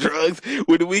drugs.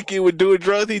 When the Weeknd was doing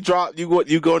drugs, he dropped. You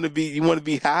want to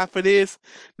be high for this?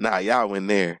 Nah, y'all went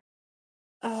there.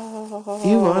 Oh.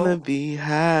 You wanna be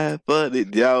high for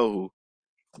it, yo.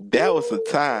 That was a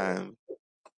time.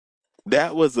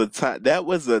 That was a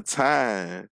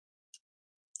time.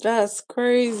 That's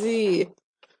crazy.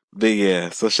 But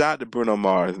yeah, so shout out to Bruno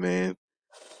Mars, man.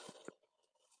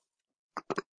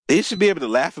 He should be able to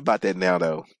laugh about that now,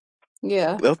 though.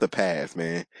 Yeah. That was the past,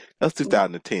 man. That was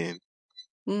 2010.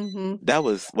 That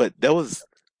was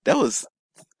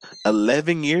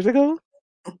 11 years ago?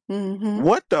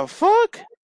 What the fuck?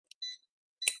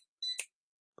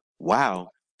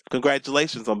 Wow.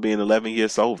 Congratulations on being 11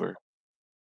 years sober.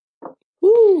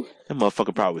 Woo. That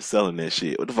motherfucker probably was selling that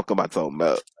shit. What the fuck am I talking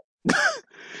about?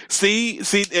 See,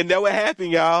 and that what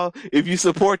happened, y'all. If you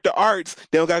support the arts,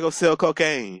 they don't gotta go sell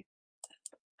cocaine.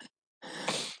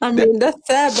 I mean, that's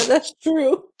sad, but that's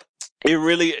true. It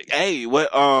really, hey,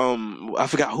 I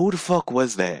forgot who the fuck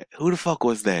was that?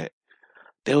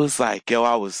 They was like, yo,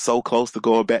 I was so close to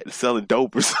going back to selling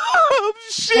dope or some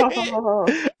shit.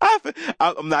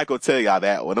 I'm not gonna tell y'all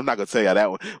that one.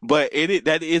 But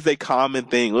that is a common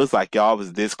thing. It was like y'all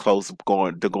was this close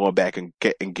going back and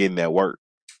getting that work.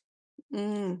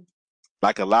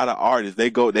 Like a lot of artists,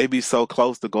 they be so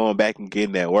close to going back and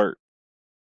getting that work.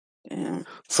 Damn.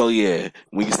 So yeah,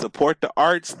 when you support the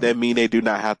arts, that mean they do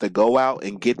not have to go out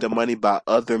and get the money by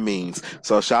other means.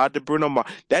 So shout out to Bruno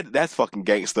Mars. That's fucking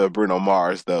gangster Bruno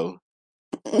Mars though.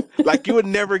 Like you would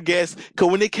never guess, cause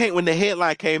when the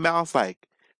headline came out, I was like,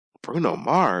 Bruno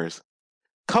Mars,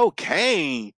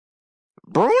 cocaine,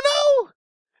 Bruno.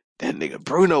 That nigga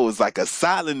Bruno was like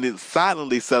silently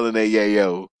selling that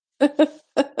yayo.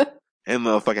 That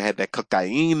motherfucker had that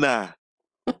cocaine.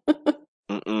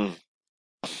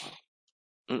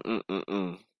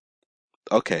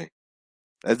 Okay.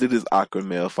 Let's do this awkward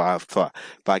mail if I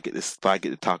get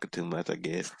to talking too much, I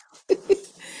guess.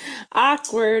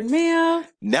 Awkward mail.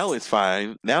 Now it's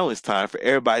fine. Now it's time for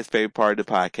everybody's favorite part of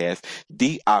the podcast,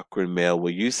 the awkward mail,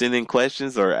 where you send in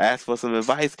questions or ask for some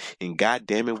advice, and God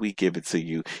damn it, we give it to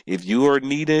you. If you are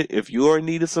needed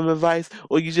some advice,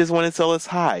 or you just want to tell us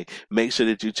hi, make sure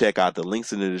that you check out the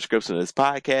links in the description of this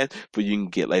podcast, where you can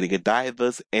get Lady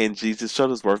Godiva's and Jesus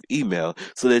Shuttlesworth email,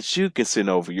 so that you can send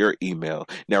over your email.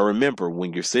 Now remember,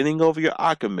 when you're sending over your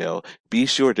awkward mail, be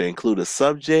sure to include a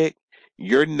subject,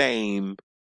 your name,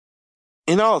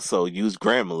 and also use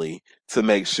Grammarly to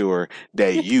make sure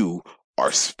that you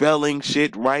are spelling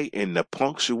shit right and the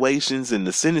punctuations and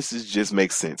the sentences just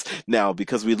make sense. Now,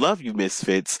 because we love you,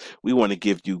 Misfits, we want to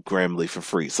give you Grammarly for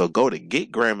free. So go to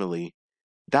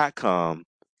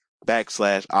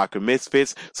getgrammarly.com/Awkward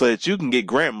Misfits so that you can get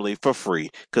Grammarly for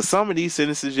free. Because some of these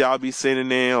sentences y'all be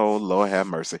sending in, oh, Lord have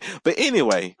mercy. But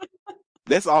anyway,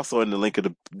 that's also in the link of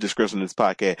the description of this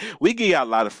podcast. We give y'all a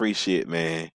lot of free shit,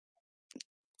 man.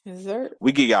 Is there?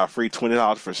 We give y'all free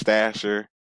 $20 for Stasher.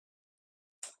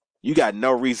 You got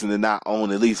no reason to not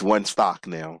own at least one stock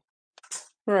now.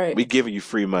 Right. We giving you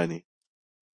free money.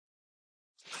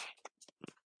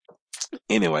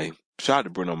 Anyway, shout out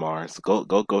to Bruno Mars.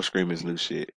 Go scream his new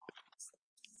shit.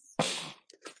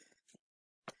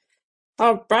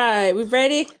 All right, we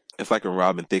ready? It's like when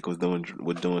Robin Thicke was doing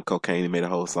cocaine and made a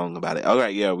whole song about it. All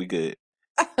right, yeah, we good.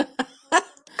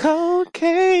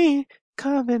 Cocaine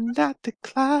coming out the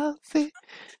closet.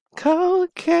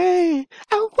 Cocaine,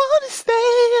 I wanna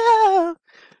stay up.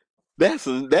 That's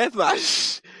my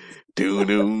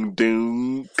doom.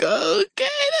 Cocaine,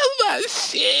 that's my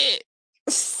shit.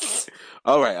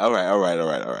 All right. All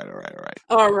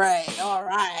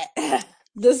right.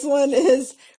 This one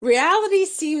is Reality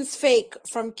Seems Fake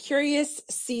from Curious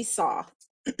Seesaw.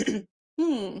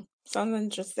 Sounds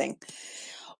interesting.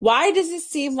 Why does it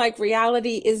seem like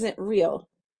reality isn't real?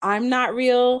 I'm not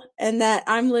real and that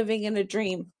I'm living in a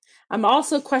dream. I'm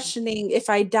also questioning if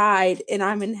I died and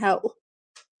I'm in hell.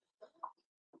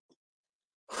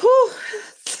 Whew.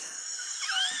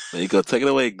 There you go. Take it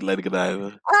away, Lady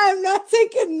Godiva. I'm not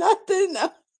taking nothing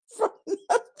from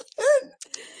nothing.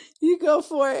 You go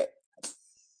for it.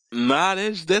 Nah,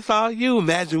 that's all you.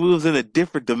 Imagine we was in a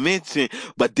different dimension,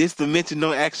 but this dimension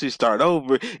don't actually start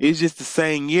over. It's just the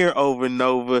same year over and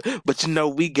over. But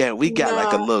we got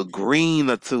like a little green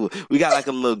or two. We got like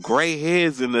a little gray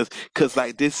hairs in us, cause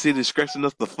like this shit is stressing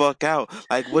us the fuck out.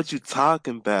 Like, what you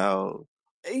talking about?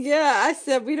 Yeah, I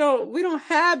said we don't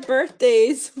have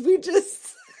birthdays. We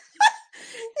just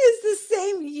it's the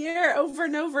same year over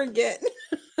and over again.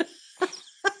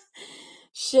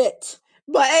 Shit.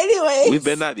 But anyways, we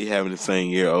better not be having the same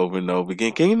year over and over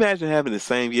again. Can you imagine having the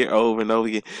same year over and over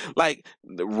again? Like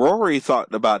Rory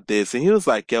talked about this, and he was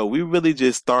like, "Yo, we really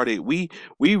just started. We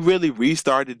really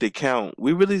restarted the count.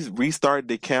 We really restarted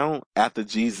the count after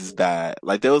Jesus died.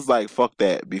 Like there was like fuck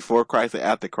that, before Christ and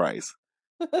after Christ.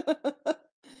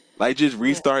 Like just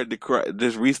restarted the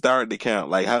count.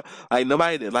 Like how? Like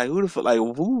nobody. Like who the fuck? Like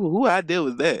who idea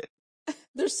was that?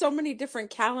 There's so many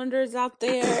different calendars out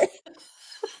there.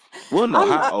 We'll know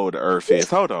how old the Earth is.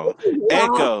 Hold on. Wow.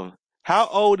 Echo, how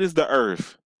old is the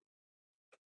Earth?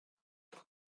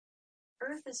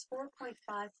 Earth is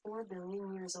 4.54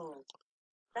 billion years old.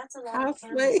 That's a lot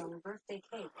Halfway. of candles on a birthday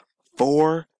cake.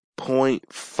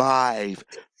 4.5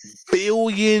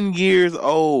 billion years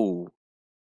old.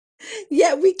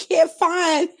 Yeah, we can't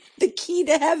find the key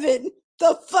to heaven.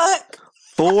 The fuck?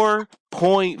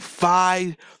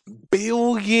 4.5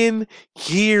 billion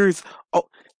years. Oh,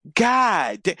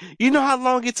 God. You know how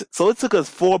long so it took us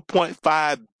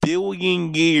 4.5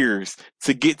 billion years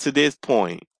to get to this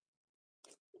point.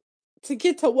 To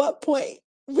get to what point?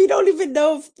 We don't even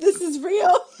know if this is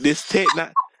real. This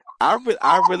I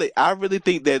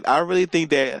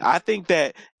think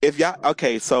that if y'all,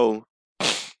 okay, so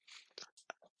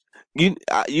you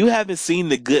haven't seen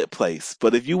The Good Place,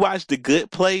 but if you watch The Good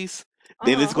Place,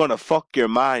 then it's gonna fuck your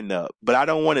mind up. But I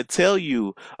don't want to tell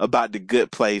you about The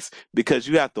Good Place because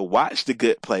you have to watch The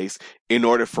Good Place in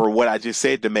order for what I just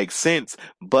said to make sense.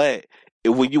 But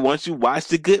once you watch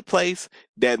The Good Place,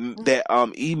 that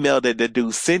email that the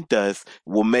dude sent us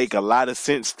will make a lot of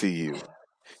sense to you.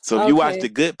 So if you watch The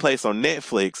Good Place on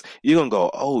Netflix, you're gonna go,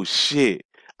 oh shit.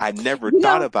 I never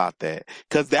thought about that.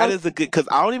 Cause that is cause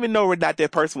I don't even know whether or not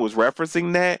that person was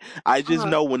referencing that. I just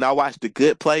know when I watched The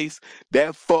Good Place,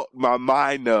 that fucked my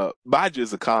mind up. Mind you,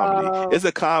 it's a comedy. It's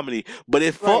a comedy, but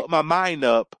it fucked my mind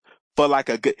up for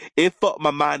it fucked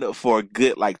my mind up for a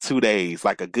good, 2 days,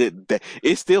 like a good day.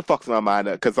 It still fucks my mind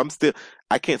up cause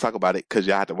I can't talk about it cause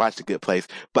y'all have to watch The Good Place,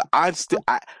 but I don't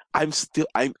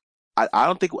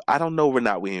know whether or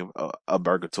not we're in a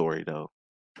purgatory though.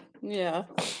 Yeah.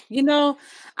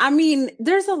 I mean,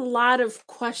 there's a lot of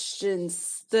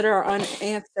questions that are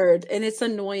unanswered and it's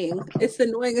annoying. It's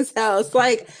annoying as hell. It's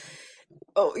like,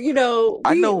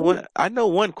 I know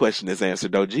one question is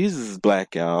answered though. Jesus is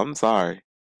black, y'all. I'm sorry.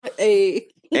 And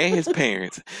his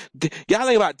parents. Y'all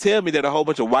ain't about to tell me that a whole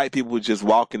bunch of white people were just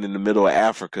walking in the middle of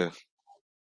Africa.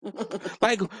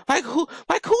 like who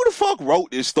the fuck wrote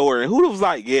this story? Who was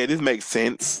like, yeah, this makes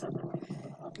sense.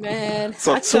 Man,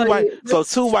 so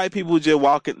two white people just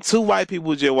walking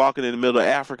in the middle of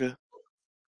Africa.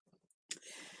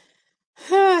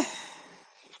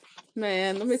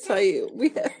 Man, let me tell you,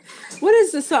 what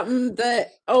is this? Something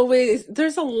that always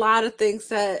there's a lot of things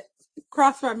that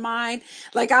cross my mind.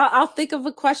 Like I'll think of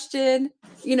a question,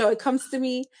 it comes to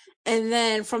me, and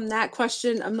then from that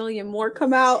question, a million more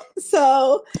come out.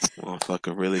 So,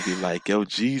 Motherfucker really be like, yo,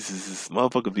 Jesus, this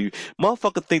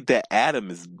motherfucker think that Adam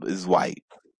is white.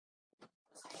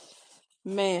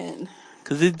 man,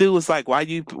 Cause this dude was like, why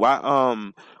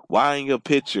in your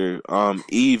picture,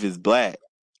 Eve is black?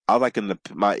 I was like, in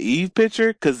my Eve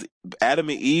picture, cause Adam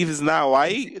and Eve is not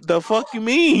white. The fuck you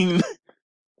mean?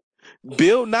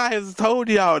 Bill Nye has told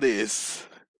y'all this.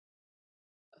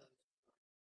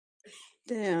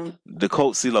 damn. The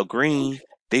Colt CeeLo Green,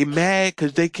 they mad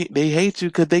cause they hate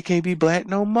you cause they can't be black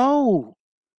no more.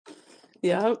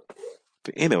 Yep.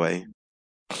 But anyway,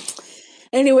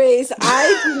 Anyways,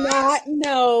 I do not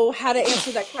know how to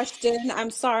answer that question. I'm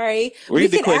sorry. We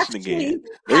read the could question again.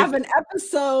 actually have an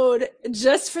episode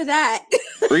just for that.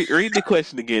 Read the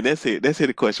question again. That's it. Let's hear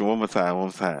the question one more time. One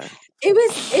more time. It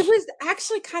was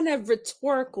actually kind of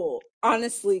rhetorical,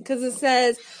 honestly, because it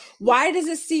says, why does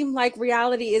it seem like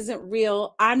reality isn't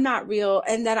real? I'm not real,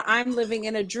 and that I'm living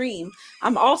in a dream.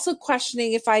 I'm also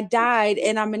questioning if I died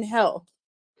and I'm in hell.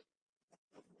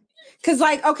 Because,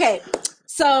 like, okay,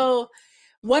 so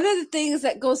one of the things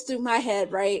that goes through my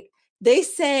head, right? They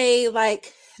say,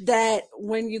 like, that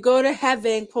when you go to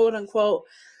heaven, quote unquote,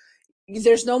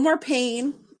 there's no more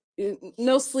pain,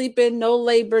 no sleeping, no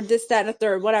labor, this, that, and a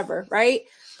third, whatever, right?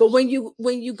 But when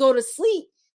you go to sleep,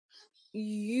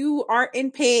 you aren't in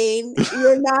pain.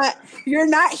 You're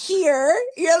not here.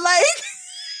 You're like,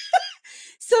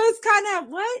 so it's kind of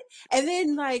what? And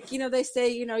then, like, they say,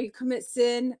 you commit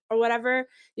sin or whatever,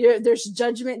 there's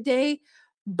judgment day.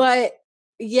 But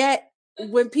yet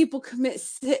when people commit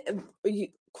sin,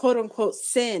 quote unquote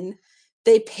sin,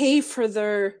 they pay for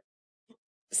their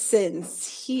sins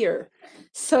here.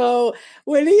 So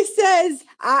when he says,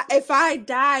 if I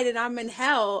died and I'm in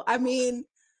hell, I mean,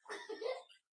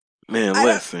 Man, I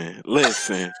don't.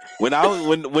 listen. When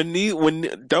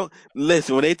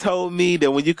they told me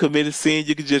that when you commit a sin,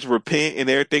 you could just repent and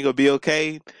everything will be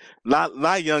okay.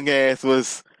 My young ass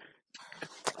was,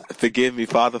 forgive me,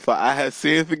 Father, for I have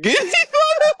sinned. Forgive me,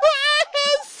 Father, for I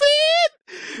have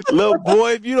sinned. Little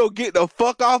boy, if you don't get the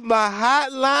fuck off my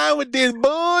hotline with this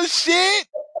bullshit.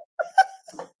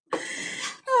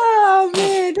 Oh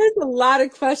man, there's a lot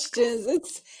of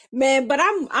questions. But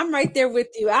I'm right there with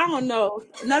you. I don't know.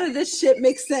 None of this shit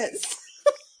makes sense.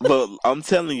 But I'm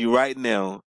telling you right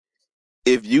now,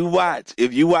 if you watch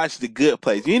The Good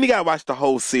Place, you ain't gotta watch the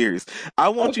whole series. I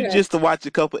want you Okay. just to watch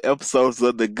a couple episodes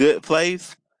of The Good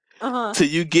Place Uh-huh. till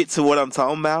you get to what I'm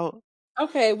talking about.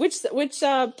 Okay. Which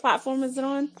platform is it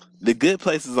on? The Good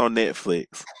Place is on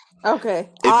Netflix. Okay.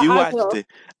 If you I watched will. it,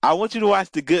 I want you to watch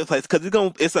The Good Place because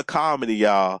it's a comedy,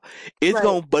 y'all.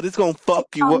 Right. But it's gonna fuck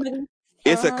you up. Comedy.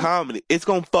 It's a Uh-huh. comedy. It's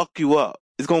gonna fuck you up.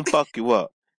 It's gonna fuck you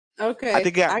up. Okay. I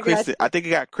got I think it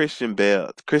got Christian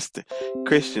Bell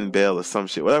or some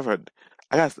shit. Whatever.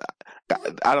 I got.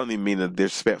 I don't even mean in a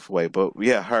disrespectful way, but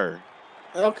yeah, her.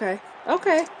 you. Okay.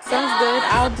 Okay. Sounds good.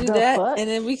 I'll do The that, fuck? and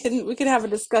then we can have a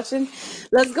discussion.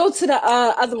 Let's go to the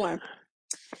other one.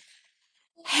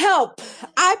 Help!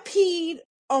 I peed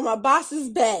on my boss's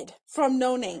bed from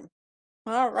No Name.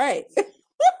 All right.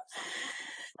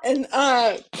 And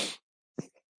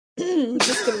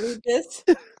just gonna read this.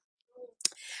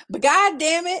 But god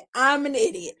damn it, I'm an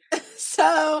idiot.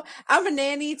 So I'm a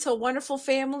nanny to a wonderful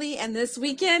family, and this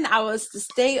weekend I was to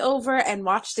stay over and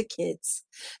watch the kids.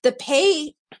 They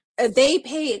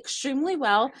pay extremely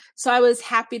well, so I was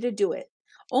happy to do it.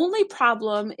 Only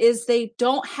problem is they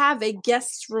don't have a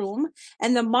guest room,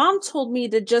 and the mom told me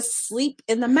to just sleep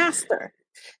in the master.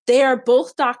 They are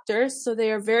both doctors, so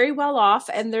they are very well off,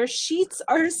 and their sheets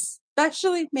are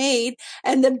specially made,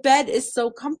 and the bed is so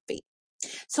comfy.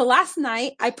 So last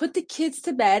night, I put the kids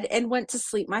to bed and went to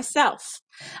sleep myself.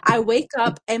 I wake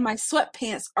up and my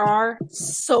sweatpants are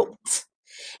soaked.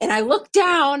 And I look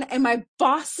down and my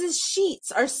boss's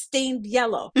sheets are stained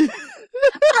yellow.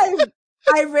 I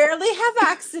I rarely have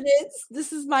accidents.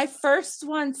 This is my first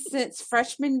one since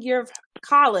freshman year of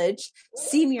college,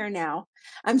 senior now.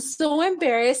 I'm so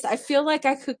embarrassed. I feel like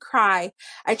I could cry.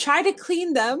 I try to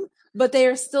clean them, but they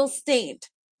are still stained.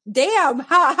 Damn,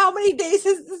 how many days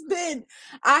has this been?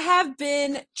 I have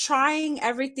been trying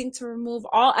everything to remove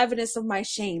all evidence of my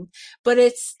shame, but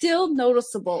it's still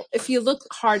noticeable if you look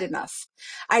hard enough.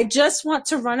 I just want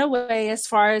to run away as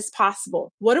far as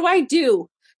possible. What do I do?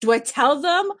 Do I tell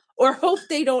them or hope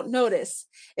they don't notice?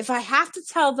 If I have to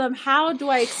tell them, how do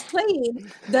I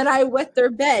explain that I wet their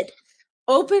bed?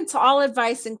 Open to all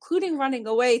advice, including running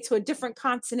away to a different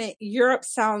continent. Europe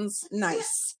sounds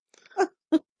nice.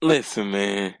 Listen,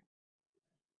 man.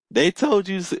 They told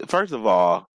you, first of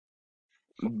all,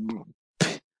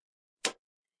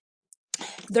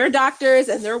 They're doctors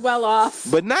and they're well off.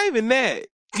 but not even that.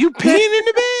 You peeing in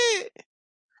the bed?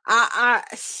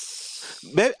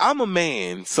 Baby, I'm a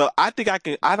man, so I think I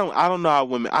can. I don't know how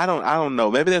women. I don't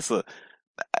know. Maybe that's a.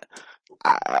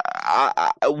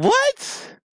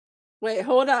 What? Wait,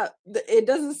 hold up. It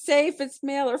doesn't say if it's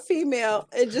male or female.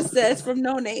 It just says from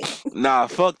no name. Nah,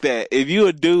 fuck that. If you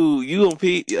a dude, you don't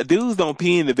pee. Dudes don't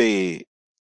pee in the bed.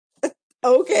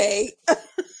 Okay.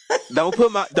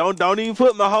 Don't even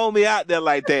put my homie out there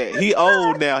like that. He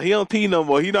old now. He don't pee no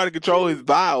more. He know how to control his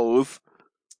bowels.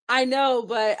 I know,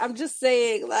 but I'm just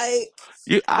saying, like,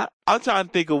 I'm trying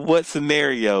to think of what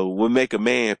scenario would make a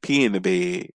man pee in the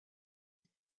bed.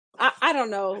 I don't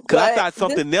know. Cause I But thought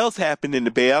something else happened in the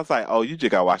bed. I was like, oh, you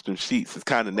just gotta wash them sheets. It's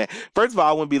kind of First of all,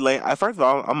 I wouldn't be laying. First of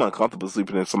all, I'm uncomfortable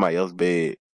sleeping in somebody else's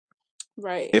bed.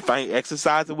 right. If I ain't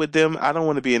exercising with them, I don't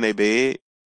want to be in their bed.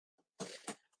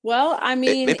 Well, I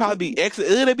mean, They probably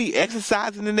they be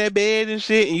exercising in their bed and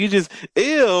shit, and you just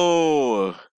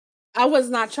ew. I was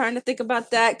not trying to think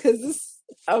about that because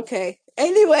okay.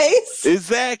 Anyways,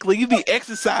 Exactly. You be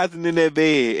exercising in that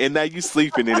bed and now you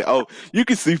sleeping in it. Oh, you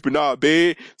can sleep in our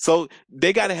bed. So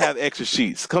they gotta have extra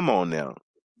sheets. Come on now.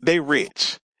 They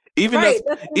rich. Even right. us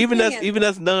That's what I'm even us saying. even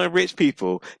us non-rich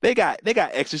people, they got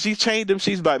extra sheets. Change them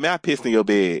sheets by man, I pissed in your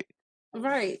bed.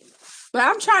 Right. But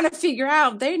I'm trying to figure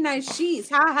out they're nice sheets.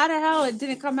 How the hell it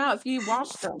didn't come out if you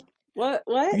washed them? What?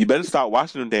 You better start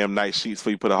washing them damn nice sheets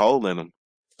before you put a hole in them.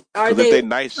 Are Because if they they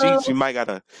nice sheets, you might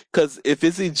gotta. Because if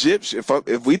it's Egyptian,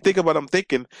 if we think about, I'm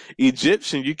thinking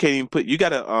Egyptian, you can't even put. You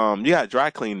gotta dry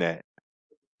clean that.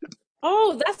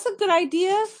 Oh, that's a good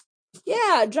idea.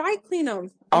 Yeah, dry clean them.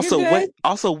 You're Also, good.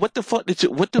 what the fuck did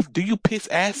you? Do you piss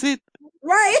acid?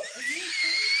 Right.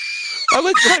 I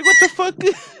look like what the fuck?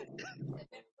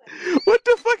 What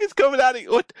the fuck is coming out of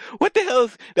what the hell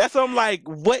is that's I'm like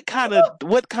what kind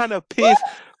of piss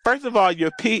first of all your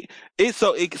pee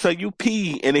so you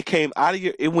pee and it came out of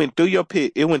it went through your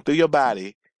pit it went through your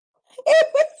body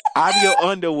out of your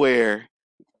underwear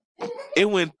it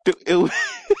went through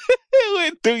it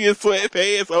went through your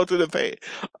sweatpants onto the pants.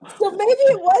 So maybe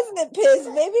it wasn't piss.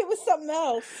 Maybe it was something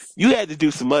else. You had to do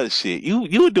some other shit. You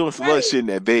were doing some other Right. shit in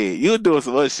that bed. You were doing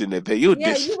some other shit in that bed.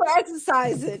 Yeah, you were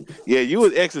exercising. Yeah, you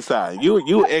was exercising. You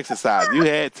were exercising. You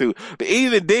had to. But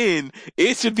even then,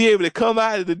 it should be able to come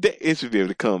out of the day. It should be able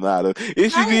to come out of.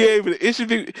 It should be Right. able to. It should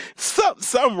be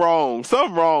something wrong.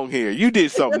 Something wrong here. You did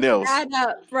It something doesn't else. add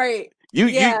up. Right. You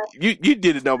Yeah. you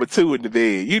did a number two in the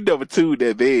bed. You number two in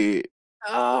that bed.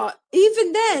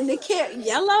 Even then, they can't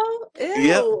yellow.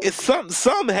 Yep, Ew. it's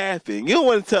something happened. You don't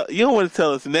want to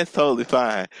tell us, and that's totally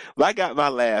fine. But I got my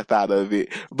laugh out of it.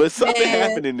 But something Man,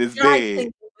 happened in this dry bed.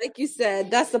 cleaning, like you said,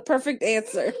 that's the perfect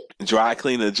answer. Dry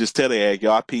cleaner, just tell their ass,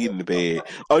 y'all peed in the bed.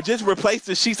 Or just replace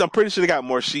the sheets. I'm pretty sure they got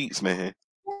more sheets, man.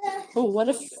 Oh, what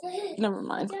if? Never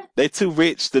mind. They too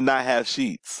rich to not have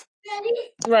sheets.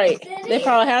 Right. They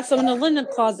probably have some in the linen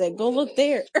closet. Go look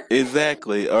there.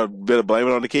 Exactly. Or better blame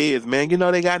it on the kids, man. You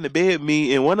know they got in the bed with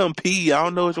me and one of them pee. I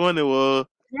don't know which one it was.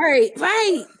 Right.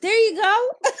 There you go.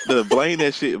 The blame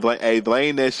that shit.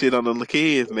 Blame that shit on the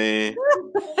kids, man.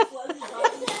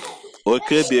 Or it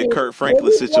could be a Kurt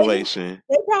Franklin situation.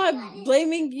 They're probably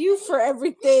blaming you for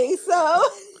everything. So.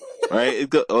 Right?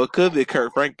 Or it could be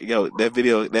Kurt Franklin. Yo, that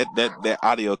video, that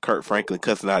audio of Kurt Franklin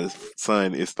cussing out his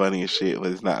son is funny as shit,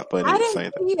 but it's not funny I at the didn't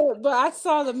same time. see it, but I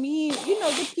saw the meme. You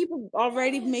know, the people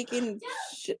already making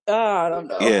shit. I don't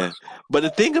know. Yeah. But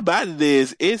the thing about it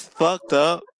is, it's fucked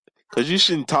up. Because you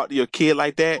shouldn't talk to your kid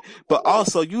like that. But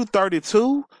also, you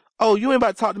 32? Oh, you ain't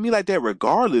about to talk to me like that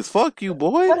regardless. Fuck you,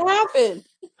 boy. What happened?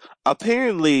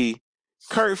 Apparently,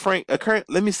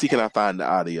 let me see, can I find the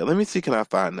audio?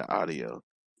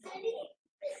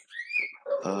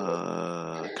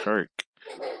 Kirk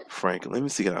Franklin. Let me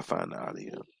see, can I find the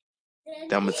audio?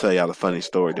 Then I'm going to tell y'all a funny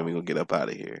story, then we're going to get up out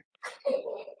of here.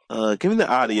 Give me the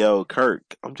audio, Kirk.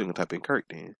 I'm just going to type in Kirk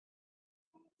then.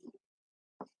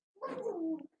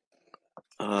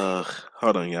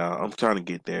 Hold on, y'all. I'm trying to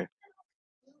get there.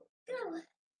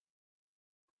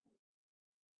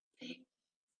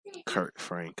 Kurt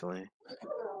Franklin.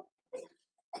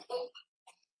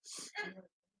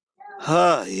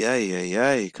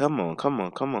 Yeah. Come on.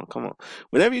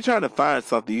 Whenever you're trying to find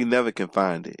something, you never can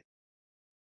find it.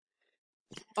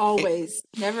 Always.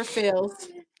 Never fails.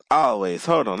 Always.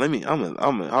 Hold on.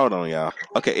 Hold on, y'all.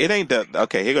 Okay, it ain't that.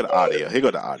 Okay, here go the audio.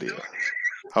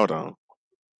 Hold on. Okay,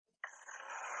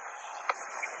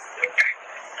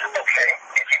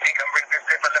 if you think I'm bringing this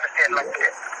paper, let me say it like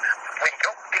this. When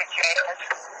your bitch ass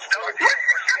starts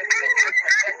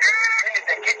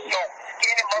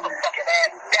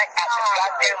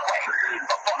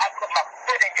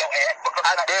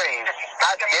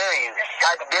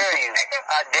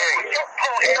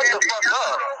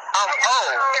Look, I'm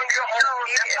old.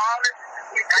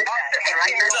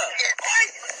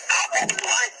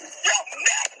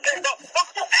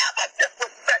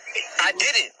 I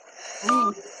did it.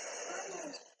 Mm.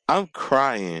 I'm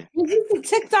crying. Was this a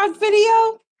TikTok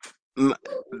video?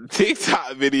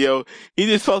 TikTok video. He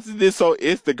just posted this on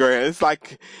Instagram. It's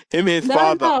like him and his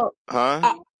father. No.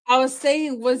 Huh? I was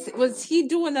saying, was he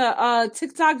doing a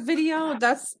TikTok video?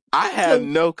 That's I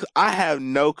have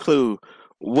no clue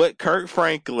what Kirk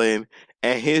Franklin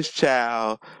and his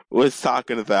child was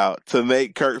talking about to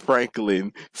make Kirk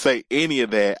Franklin say any of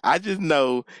that. I just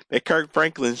know that Kirk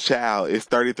Franklin's child is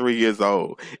 33 years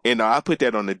old. And I put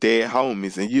that on the dead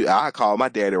homies, and I call my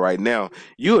daddy right now.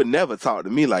 You would never talk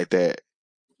to me like that.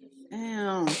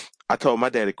 Damn. I told my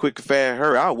daddy, quick and fast,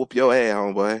 hurry, I'll whoop your ass,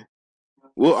 homeboy.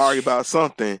 We'll argue about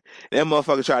something. That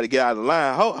motherfucker try to get out of the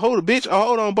line. Hold the bitch. Oh,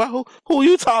 hold on, boy. Who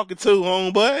you talking to,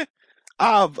 homeboy?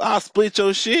 I'll split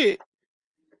your shit.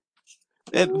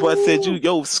 That boy said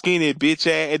yo skinny bitch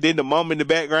ass, and then the mom in the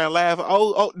background laughing.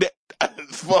 That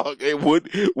fuck. It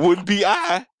would be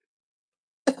I.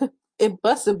 It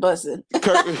busted.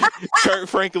 Kurt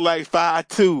Franklin like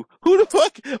 5'2". Who the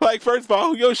fuck? Like, first of all,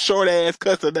 who your short ass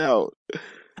cussing out?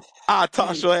 I'll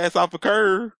toss your ass off a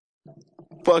curb.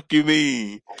 Fuck you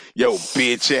mean, yo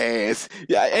bitch ass.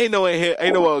 Yeah, ain't no way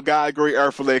on God green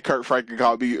earth I'm letting Kurt Franklin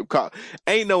call me.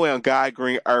 Ain't no way on God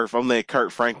green earth I'm letting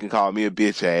Kurt Franklin call me a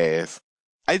bitch ass.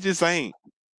 I just ain't.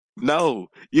 No,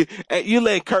 you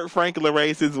let Kurt Franklin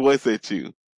raise his voice at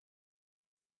you.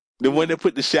 The one that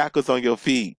put the shackles on your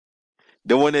feet.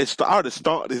 The one that started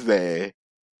his ass.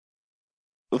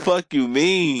 The fuck you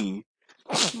mean?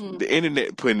 The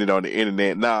internet putting it on the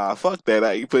internet. Nah, fuck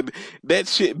that. But that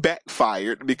shit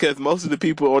backfired because most of the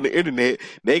people on the internet,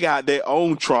 they got their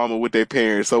own trauma with their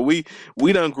parents. So we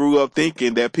done grew up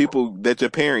thinking that that your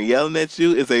parent yelling at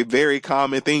you is a very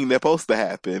common thing that's supposed to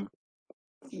happen.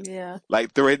 Yeah.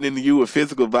 Like threatening you with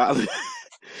physical violence.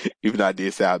 Even though I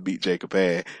did say I beat Jacob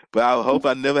ass. But I hope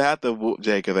I never have to whoop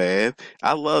Jacob ass.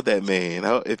 I love that man.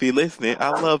 If he listening, I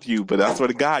love you. But I swear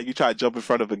to God, you try to jump in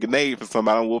front of a grenade for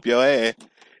somebody, I'll whoop your ass.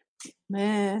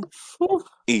 Man.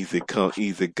 Easy come,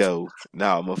 easy go.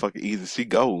 Nah, motherfucker, easy she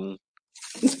go.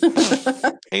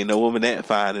 Ain't no woman that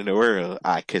fine in the world.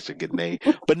 I catch a grenade.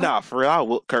 But nah, for real, I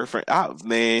whoop Kurt Franklin.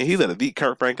 Man, he let a beat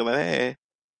Kurt Franklin ass.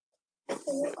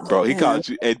 Bro, he called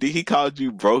you, and he called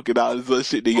you broke and all this other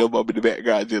shit. Then your mom in the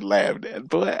background just laughed at.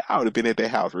 Boy, I would have been at that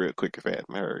house real quick and fast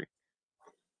and hurry.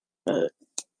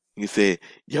 He said,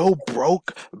 "Yo,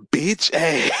 broke bitch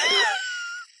ass."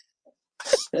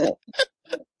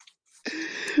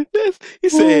 He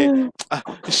said,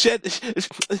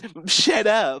 "Shut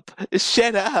up,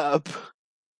 shut up."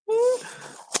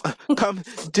 Come,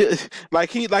 like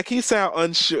he sound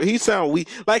unsure. He sound weak.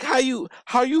 Like how you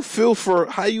feel for.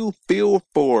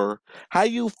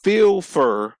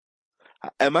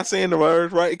 Am I saying the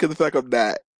words right? Because it's like I'm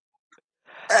not.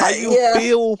 How you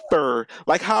feel for?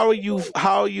 Like how are you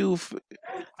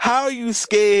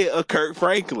scared of Kirk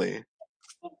Franklin?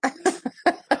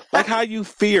 Like how you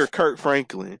fear Kirk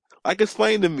Franklin? Like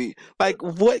explain to me. Like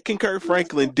what can Kirk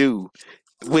Franklin do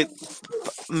with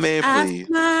man? Please.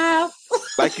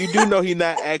 Like you do know he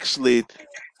not actually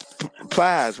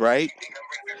Plies, right?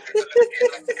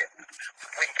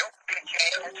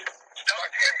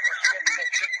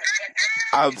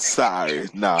 I'm sorry,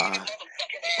 nah.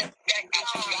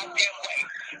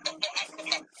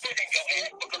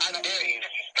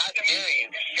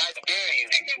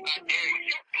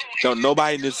 Don't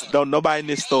nobody in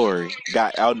this story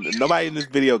got out. Nobody in this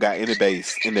video got any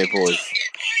bass in their voice.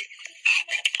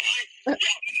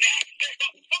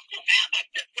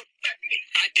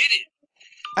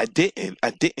 I didn't.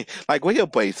 Like, where your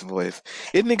bass voice?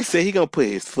 This nigga said he gonna put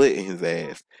his foot in his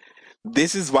ass.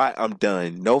 This is why I'm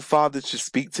done. No father should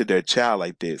speak to their child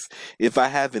like this. If I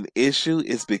have an issue,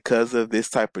 it's because of this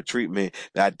type of treatment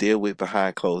that I deal with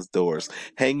behind closed doors.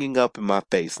 Hanging up in my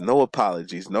face. No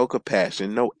apologies, no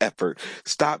compassion, no effort.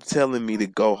 Stop telling me to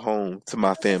go home to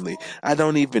my family. I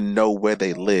don't even know where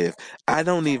they live. I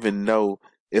don't even know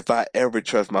if I ever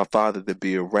trust my father to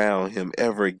be around him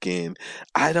ever again.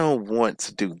 I don't want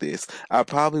to do this. I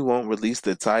probably won't release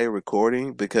the entire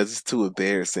recording because it's too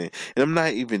embarrassing. And I'm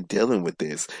not even dealing with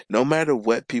this. No matter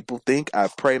what people think, I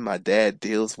pray my dad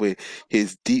deals with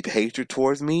his deep hatred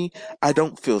towards me. I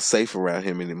don't feel safe around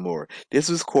him anymore. This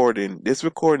recording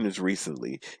is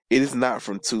recently. It is not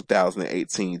from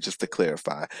 2018, just to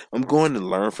clarify. I'm going to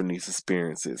learn from these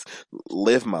experiences,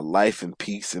 live my life in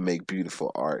peace, and make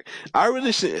beautiful art.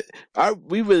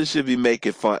 We really should be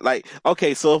making fun. Like,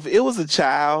 okay, so if it was a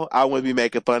child, I wouldn't be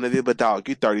making fun of it, but dog,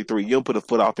 you're 33, you don't put a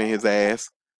foot off in his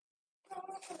ass.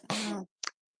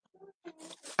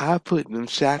 I put them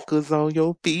shackles on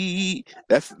your feet.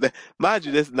 Mind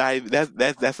you, that's not even,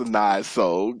 that's a nice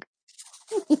song.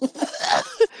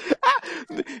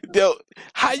 Yo,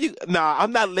 how you? Nah,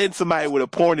 I'm not letting somebody with a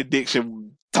porn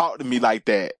addiction talk to me like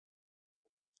that.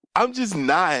 I'm just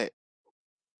not.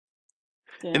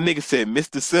 And Yeah. nigga said,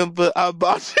 Mr. Simba, I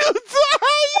bought you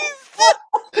twice.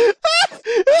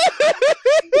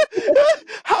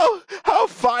 How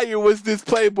fire was this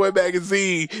Playboy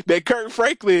magazine that Kurt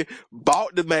Franklin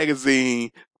bought the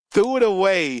magazine, threw it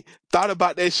away, thought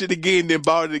about that shit again, then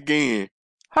bought it again?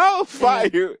 How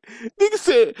fire? Nigga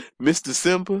said, Mr.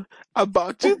 Simba, I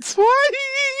bought you twice.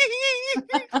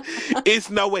 It's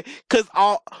no way, cause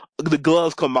all the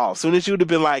gloves come off. Soon as you'd have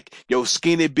been like, yo,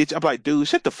 skinny bitch, I'm like, dude,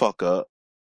 shut the fuck up.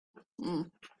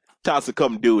 Time to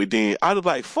come do it then. I'd have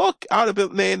like, fuck, I'd have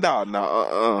been, man,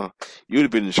 no. You'd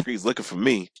have been in the streets looking for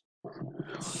me.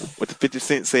 What the 50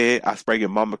 Cent said, I spray your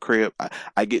mama crib.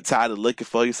 I get tired of looking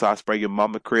for you, so I spray your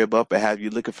mama crib up and have you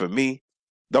looking for me.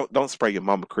 Don't spray your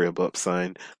mama crib up,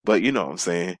 son. But you know what I'm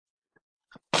saying.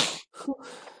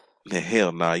 Man,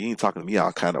 hell nah, you ain't talking to me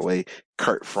all kind of way.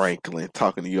 Kurt Franklin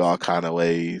talking to you all kind of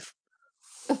ways.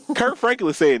 Kurt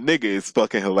Franklin saying nigga is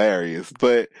fucking hilarious,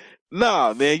 but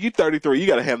nah, man, you 33, you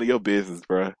gotta handle your business,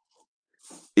 bro.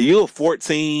 You're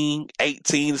 14,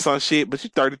 18, some shit, but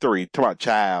you're 33. Talk about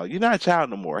child. You're not a child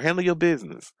no more. Handle your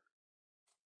business.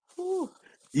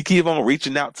 You keep on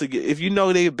reaching out to get. If you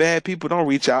know they're bad people, don't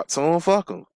reach out to them. Fuck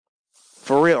them.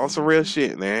 For real, on some real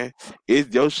shit, man.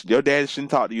 It's your daddy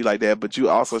shouldn't talk to you like that, but you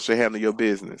also should handle your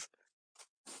business.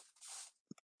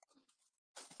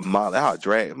 Molly, I'll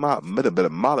drag my better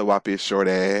Molly whop his short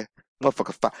ass.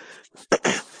 Motherfucker.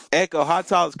 Echo, how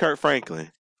tall is Kurt Franklin?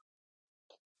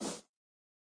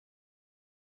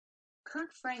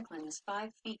 Kurt Franklin is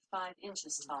 5 feet 5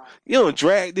 inches tall. You don't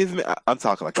drag this man. I'm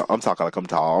talking like I'm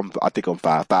tall. I think I'm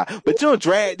 5'5", but you don't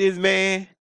drag this man.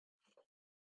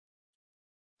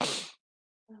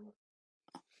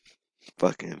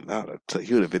 Fucking,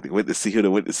 he would have went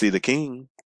to see the king.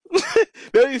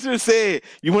 No, he should have said,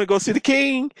 "You want to go see the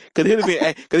king?"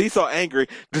 Because he's so angry.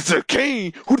 This is the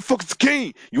king. Who the fuck is the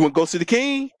king? You want to go see the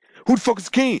king? Who the fuck is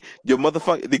the king? Your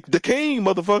motherfucker, the king,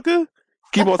 motherfucker.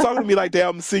 Keep on talking to me like that.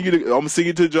 I'm gonna sing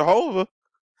you to Jehovah.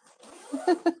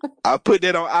 I put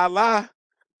that on Allah.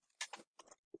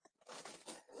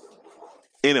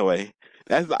 Anyway,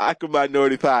 that's the Awkward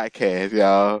Minority Podcast,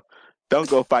 y'all. Don't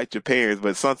go fight your parents,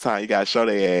 but sometimes you gotta show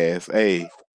their ass. Hey,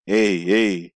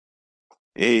 you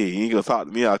ain't gonna talk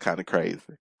to me all kind of crazy.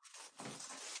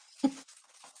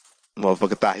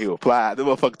 Motherfucker thought he would fly. The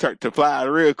motherfucker turned to fly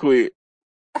real quick.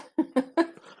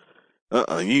 Not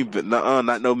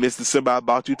no Mr. Simba, I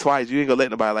bought you twice. You ain't gonna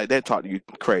let nobody like that talk to you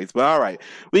crazy. But all right,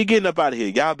 we getting up out of here.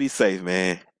 Y'all be safe,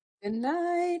 man. Good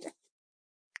night.